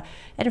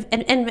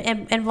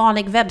en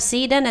vanlig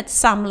webbsida att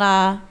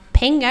samla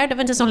pengar, det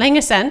var inte så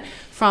länge sedan,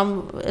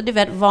 från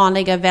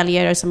vanliga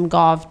väljare som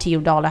gav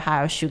 $10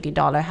 här och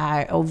 $20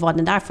 här, och vad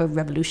den där för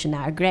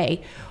revolutionär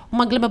grej. Och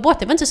man glömmer bort,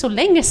 det var inte så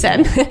länge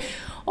sedan.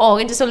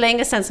 Och inte så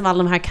länge sedan som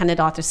alla de här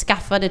kandidater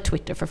skaffade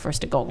Twitter för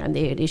första gången.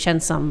 Det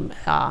känns som,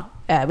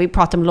 vi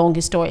pratar om lång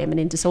historia, men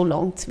inte så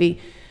långt. Vi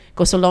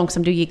går så långt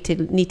som du gick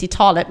till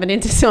 90-talet, men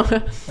inte så.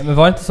 Men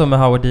var det inte så med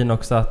Howard Dean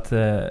också att,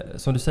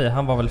 som du säger,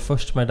 han var väl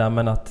först med det där,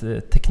 men att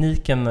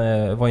tekniken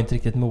var inte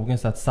riktigt mogen,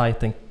 så att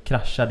sajten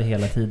kraschade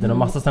hela tiden och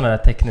massa sådana där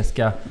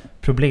tekniska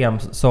problem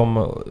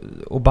som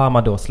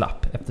Obama då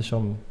slapp,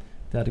 eftersom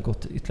det hade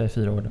gått ytterligare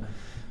 4 år.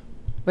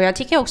 Och jag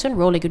tycker också en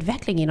rolig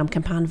utveckling inom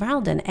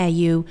kampanjvärlden är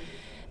ju,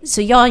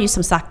 så jag ju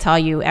som sagt har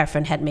ju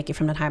erfarenhet mycket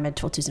från den här med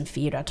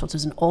 2004,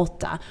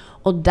 2008.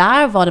 Och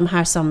där var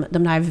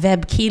de här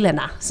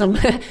webbkillarna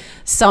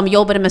som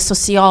jobbade med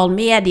social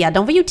media,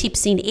 de var ju typ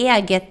sin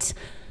eget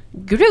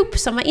grupp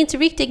som var inte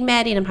riktigt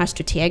med i den här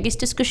strategiska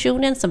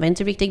diskussionen, som var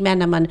inte riktigt med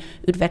när man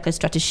utvecklade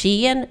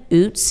strategin,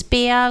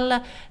 utspel,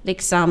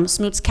 liksom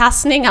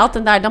smutskastning, allt det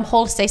där. De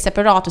höll sig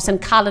separat och sen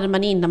kallade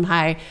man in de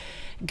här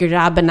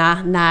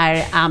grabbarna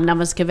när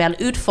man ska väl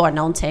utföra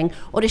någonting.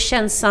 Och det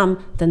känns som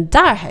den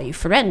där har ju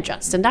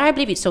förändrats. Den där har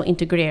blivit så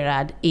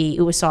integrerad i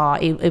USA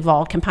i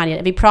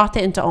valkampanjen. Vi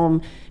pratar inte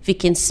om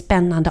vilken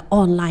spännande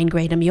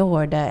online-grej de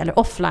gjorde eller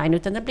offline,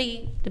 utan det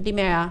blir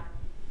mera,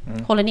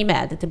 håller ni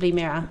med? Det blir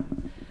mera...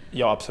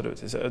 Ja,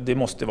 absolut. Det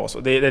måste vara så.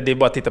 Det är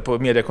bara att titta på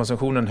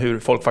mediekonsumtionen, hur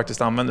folk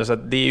faktiskt använder. Så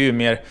att det är ju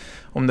mer,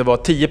 om det var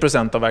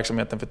 10% av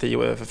verksamheten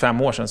för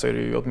 5 år sedan, så är det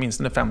ju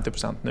åtminstone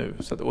 50% nu.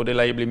 Så att, och det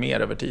lär ju bli mer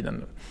över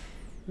tiden.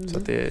 Så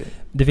att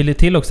det vill ju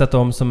till också att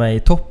de som är i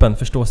toppen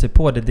förstår sig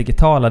på det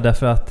digitala,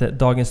 därför att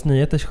Dagens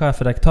Nyheters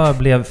chefredaktör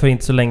blev för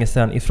inte så länge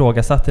sedan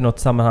ifrågasatt i något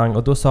sammanhang,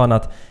 och då sa han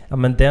att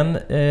men den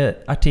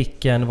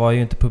artikeln var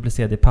ju inte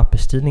publicerad i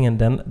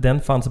papperstidningen,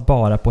 den fanns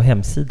bara på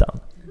hemsidan.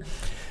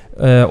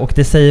 Och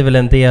det säger väl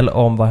en del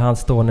om var han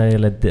står när det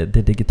gäller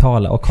det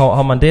digitala. Och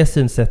har man det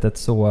synsättet,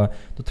 så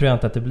då tror jag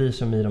inte att det blir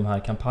som i de här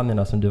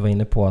kampanjerna som du var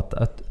inne på,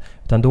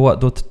 utan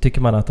då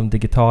tycker man att de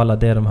digitala,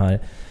 det är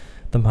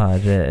de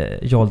här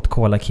Jolt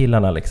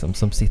Cola-killarna liksom,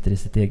 som sitter i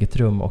sitt eget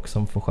rum och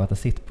som får sköta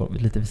sitt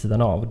lite vid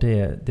sidan av.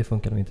 Det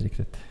funkar nog inte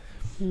riktigt.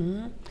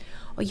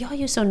 Och jag är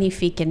ju så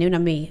nyfiken nu när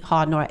vi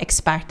har några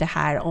experter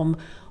här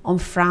om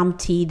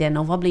framtiden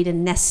och vad blir det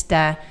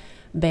nästa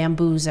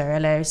bambuser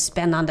eller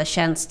spännande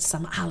tjänst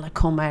som alla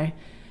kommer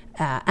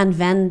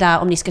använda,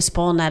 om ni ska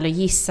spåna eller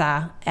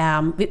gissa.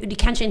 Det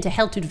kanske inte är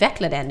helt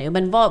utvecklat ännu,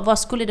 men vad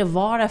skulle det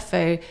vara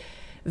för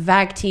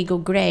verktyg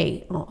och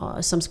grej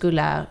som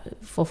skulle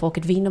få folk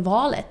att vinna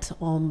valet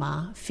om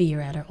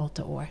 4 eller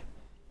 8 år?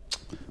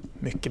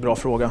 Mycket bra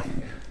fråga.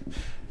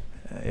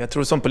 Jag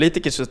tror som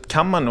politiker så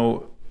kan man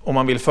nog, om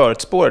man vill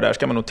förutspå det där,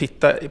 ska man nog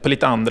titta på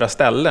lite andra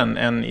ställen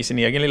än i sin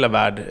egen lilla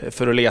värld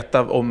för att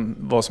leta om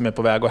vad som är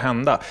på väg att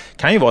hända.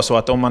 Det kan ju vara så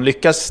att om man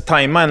lyckas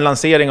tajma en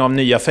lansering av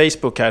nya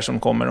Facebook här som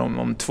kommer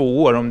om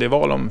 2 år, om det är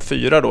val om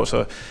 4 då,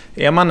 så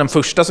är man den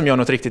första som gör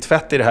något riktigt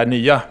fett i det här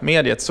nya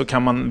mediet så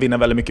kan man vinna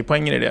väldigt mycket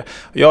poäng i det.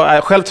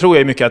 Själv tror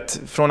jag mycket att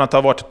från att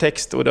ha varit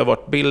text och det har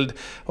varit bild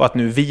och att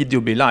nu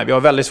video blir live, jag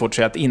har väldigt svårt att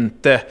säga att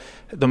inte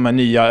de här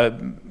nya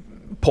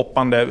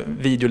poppande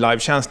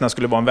video-live-tjänsterna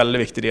skulle vara en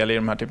väldigt viktig del i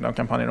de här typerna av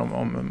kampanjer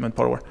om ett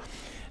par år.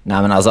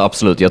 Nej men alltså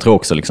absolut, jag tror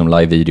också liksom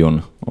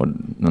live-videon, och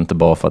inte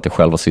bara för att jag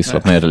själv har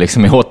sysslat med det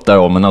liksom i 8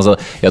 år, men alltså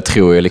jag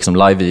tror ju liksom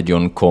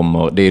live-videon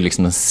kommer, det är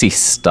liksom den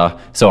sista,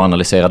 så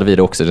analyserade vi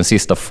det också, den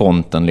sista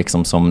fronten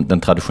liksom som den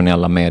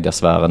traditionella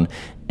mediasfären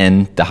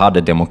inte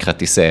hade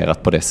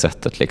demokratiserat på det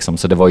sättet liksom.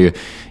 Så det var ju,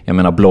 jag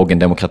menar, bloggen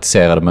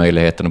demokratiserade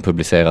möjligheten att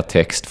publicera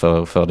text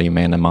för det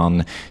gemene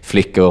man.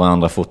 Flickor och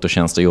andra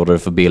fototjänster gjorde det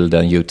för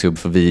bilden, YouTube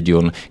för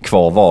videon.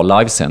 Kvar var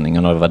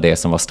livesändningen och det var det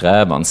som var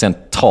strävan. Sen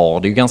tar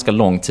det ju ganska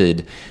lång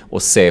tid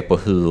att se på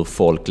hur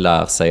folk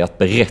lär sig att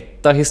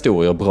berätta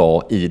historier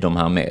bra i de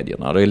här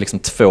medierna. Det är liksom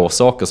 2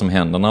 saker som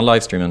händer när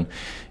livestreamen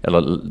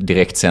eller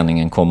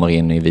direktsändningen kommer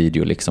in i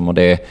video liksom, och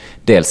det är,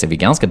 dels är vi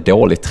ganska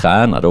dåligt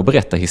tränade att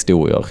berätta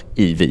historier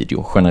i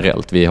video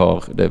generellt. Vi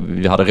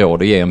hade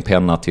råd att ge en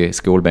penna till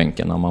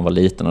skolbänken när man var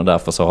liten, och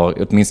därför så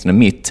har åtminstone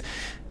mitt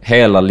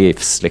hela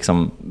livs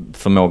liksom,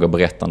 förmåga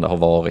berättande har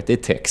varit i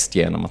text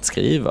genom att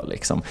skriva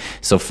liksom.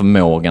 Så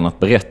förmågan att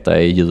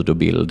berätta i ljud och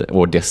bild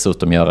och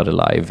dessutom göra det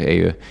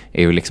live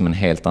är ju liksom en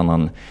helt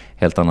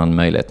annan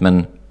möjlighet.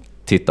 Men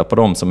titta på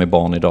dem som är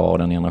barn idag och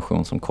den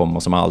generation som kommer,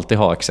 som alltid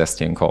har access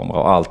till en kamera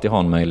och alltid har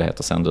en möjlighet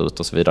att sända ut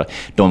och så vidare.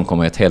 De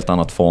kommer ett helt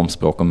annat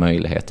formspråk och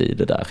möjlighet i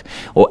det där.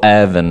 Och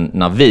även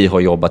när vi har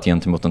jobbat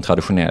gentemot den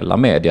traditionella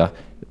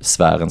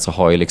mediasfären så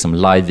har ju liksom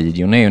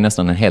live-videon är ju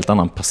nästan en helt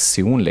annan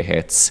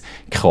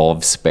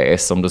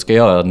personlighetskravspec. Om du ska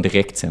göra en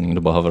direktsändning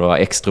då behöver du vara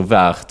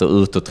extrovert och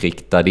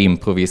utåtriktad,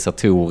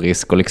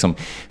 improvisatorisk och liksom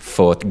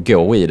få ett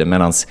gå i det,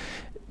 medans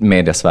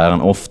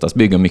mediasfären oftast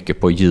bygger mycket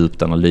på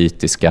djupt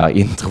analytiska,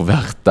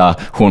 introverta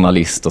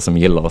journalister som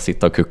gillar att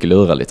sitta och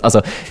kuckelura lite.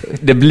 Alltså,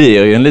 det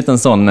blir ju en liten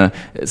sån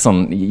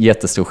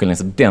jättestor skillnad.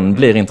 Så den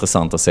blir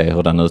intressant att se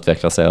hur den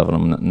utvecklar sig över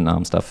de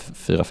närmsta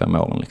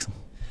 4-5 åren. Liksom.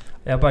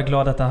 Jag är bara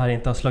glad att det här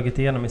inte har slagit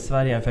igenom i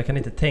Sverige än, för jag kan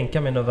inte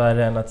tänka mig något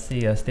värre än att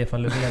se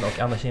Stefan Löfven och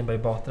Anna Kinberg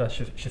Batra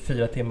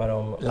 24 timmar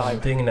om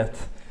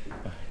dygnet.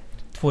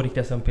 2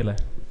 riktiga sömnpiller.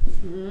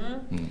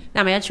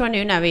 Nej, men jag tror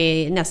nu när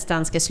vi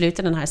nästan ska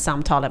sluta den här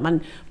samtalet,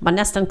 man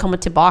nästan kommer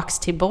tillbaks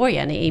till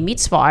början i mitt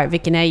svar,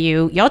 vilken är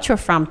ju, jag tror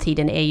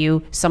framtiden är ju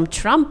som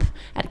Trump,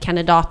 att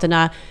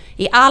kandidaterna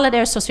i alla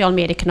deras social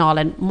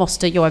mediekanaler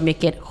måste göra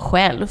mycket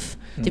själv.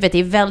 Du vet, det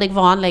är väldigt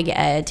vanligt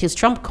tills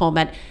Trump kom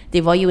att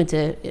det var ju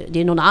inte,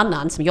 det är någon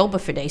annan som jobbar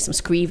för dig som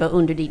skriver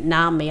under ditt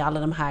namn i alla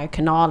de här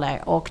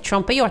kanaler, och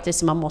Trump har gjort det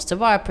så man måste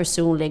vara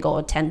personlig och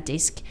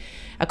autentisk.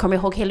 Jag kommer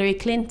ihåg Hillary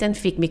Clinton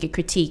fick mycket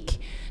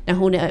kritik när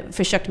hon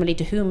försökte med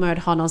lite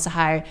humor ha någon så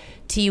här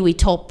 10 i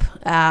topp,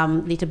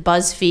 lite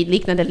BuzzFeed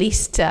liknande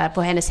lista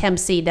på hennes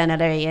hemsida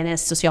eller i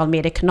hennes social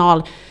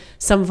mediekanal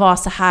som var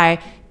så här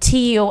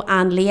 10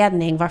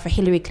 anledningar varför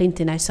Hillary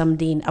Clinton är som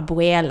din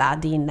abuela,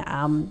 din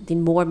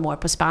mormor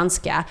på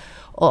spanska,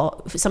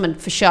 och som en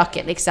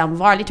försök liksom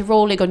vara lite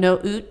rolig och nå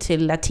ut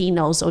till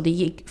latinos, och det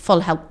gick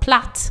föll helt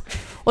platt.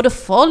 Och då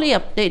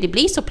det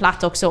blir så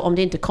platt också om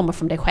det inte kommer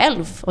från dig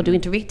själv och du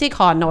inte riktigt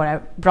har några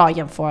bra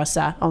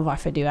jämförelser om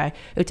varför du är,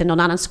 utan någon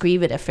annan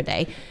skriver det för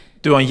dig.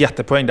 Du har en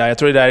jättepoäng där. Jag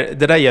tror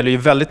det där gäller ju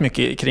väldigt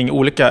mycket kring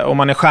olika... Om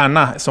man är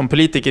stjärna som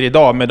politiker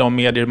idag med de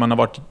medier man har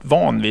varit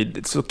van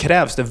vid, så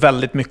krävs det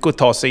väldigt mycket att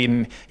ta sig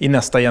in i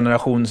nästa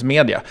generations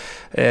media.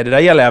 Det där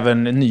gäller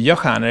även nya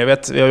stjärnor.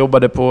 Jag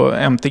jobbade på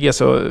MTG,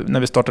 så när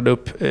vi startade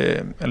upp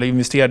eller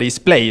investerade i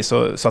Splay,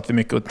 så satt vi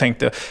mycket och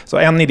tänkte... Så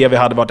en idé vi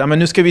hade var att men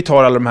nu ska vi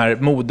ta alla de här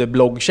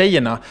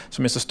modebloggtjejerna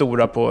som är så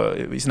stora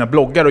i sina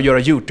bloggar och göra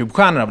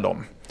YouTube-stjärnor av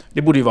dem.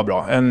 Det borde ju vara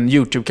bra. En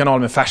YouTube-kanal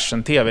med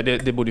fashion-tv,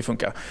 det borde ju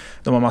funka.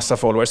 De har massa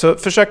followers. Så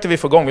försökte vi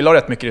få igång. Vi la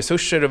rätt mycket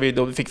resurser och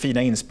vi fick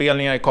fina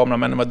inspelningar.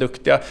 Kameramännen var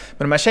duktiga.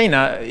 Men de här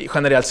tjejerna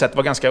generellt sett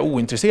var ganska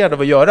ointresserade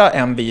av att göra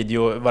en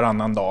video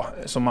varannan dag,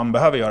 som man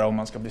behöver göra om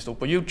man ska bli stor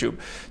på YouTube.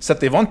 Så att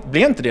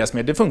blev inte deras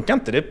med. Det funkar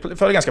inte. Det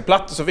föll ganska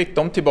platt, och så fick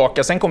de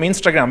tillbaka. Sen kom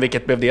Instagram,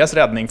 vilket blev deras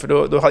räddning. För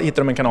då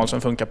hittade de en kanal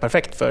som funkar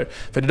perfekt för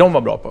det de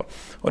var bra på.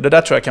 Och det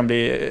där tror jag kan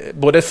bli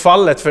både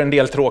fallet för en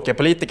del tråkiga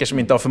politiker som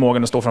inte har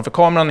förmågan att stå framför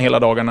kameran hela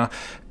dagarna,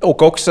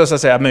 och också så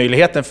att säga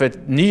möjligheten för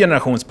ett ny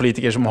generations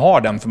politiker som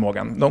har den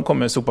förmågan. De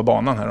kommer sopa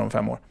banan här om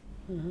 5 år.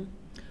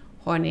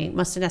 Hörni,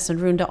 måste nästan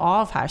runda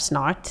av här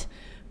snart.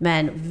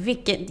 Men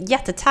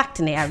jättetack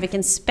till er.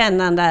 Vilken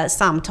spännande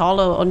samtal,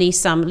 och ni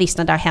som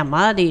lyssnar där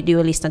hemma. Du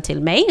har lyssnat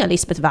till mig,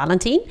 Elisabeth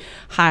Valentin,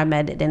 här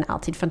med den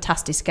alltid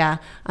fantastiska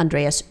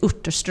Andreas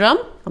Utterström,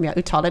 om jag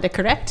uttalar det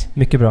korrekt.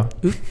 Mycket bra.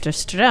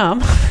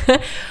 Utterström.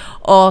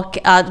 Och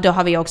då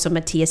har vi också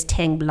Mattias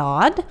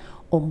Tengblad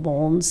och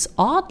Måns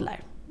Adler.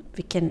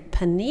 Vilken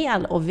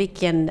panel och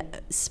vilken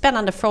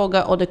spännande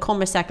fråga, och det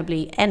kommer säkert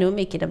bli ännu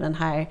mycket av den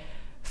här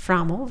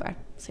framöver.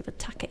 Så jag vill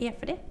tacka er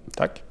för det.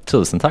 Tack.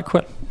 Tusen tack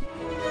själv.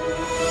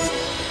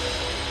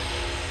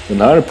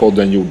 Den här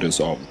podden gjordes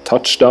av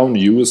Touchdown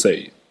USA.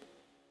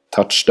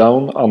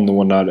 Touchdown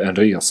anordnar en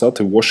resa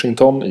till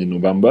Washington i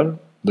november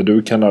där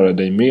du kan lära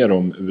dig mer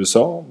om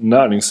USA,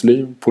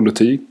 näringsliv,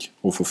 politik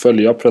och få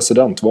följa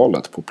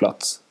presidentvalet på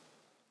plats.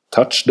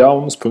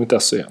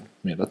 Touchdowns.se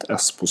med ett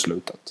S på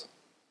slutet.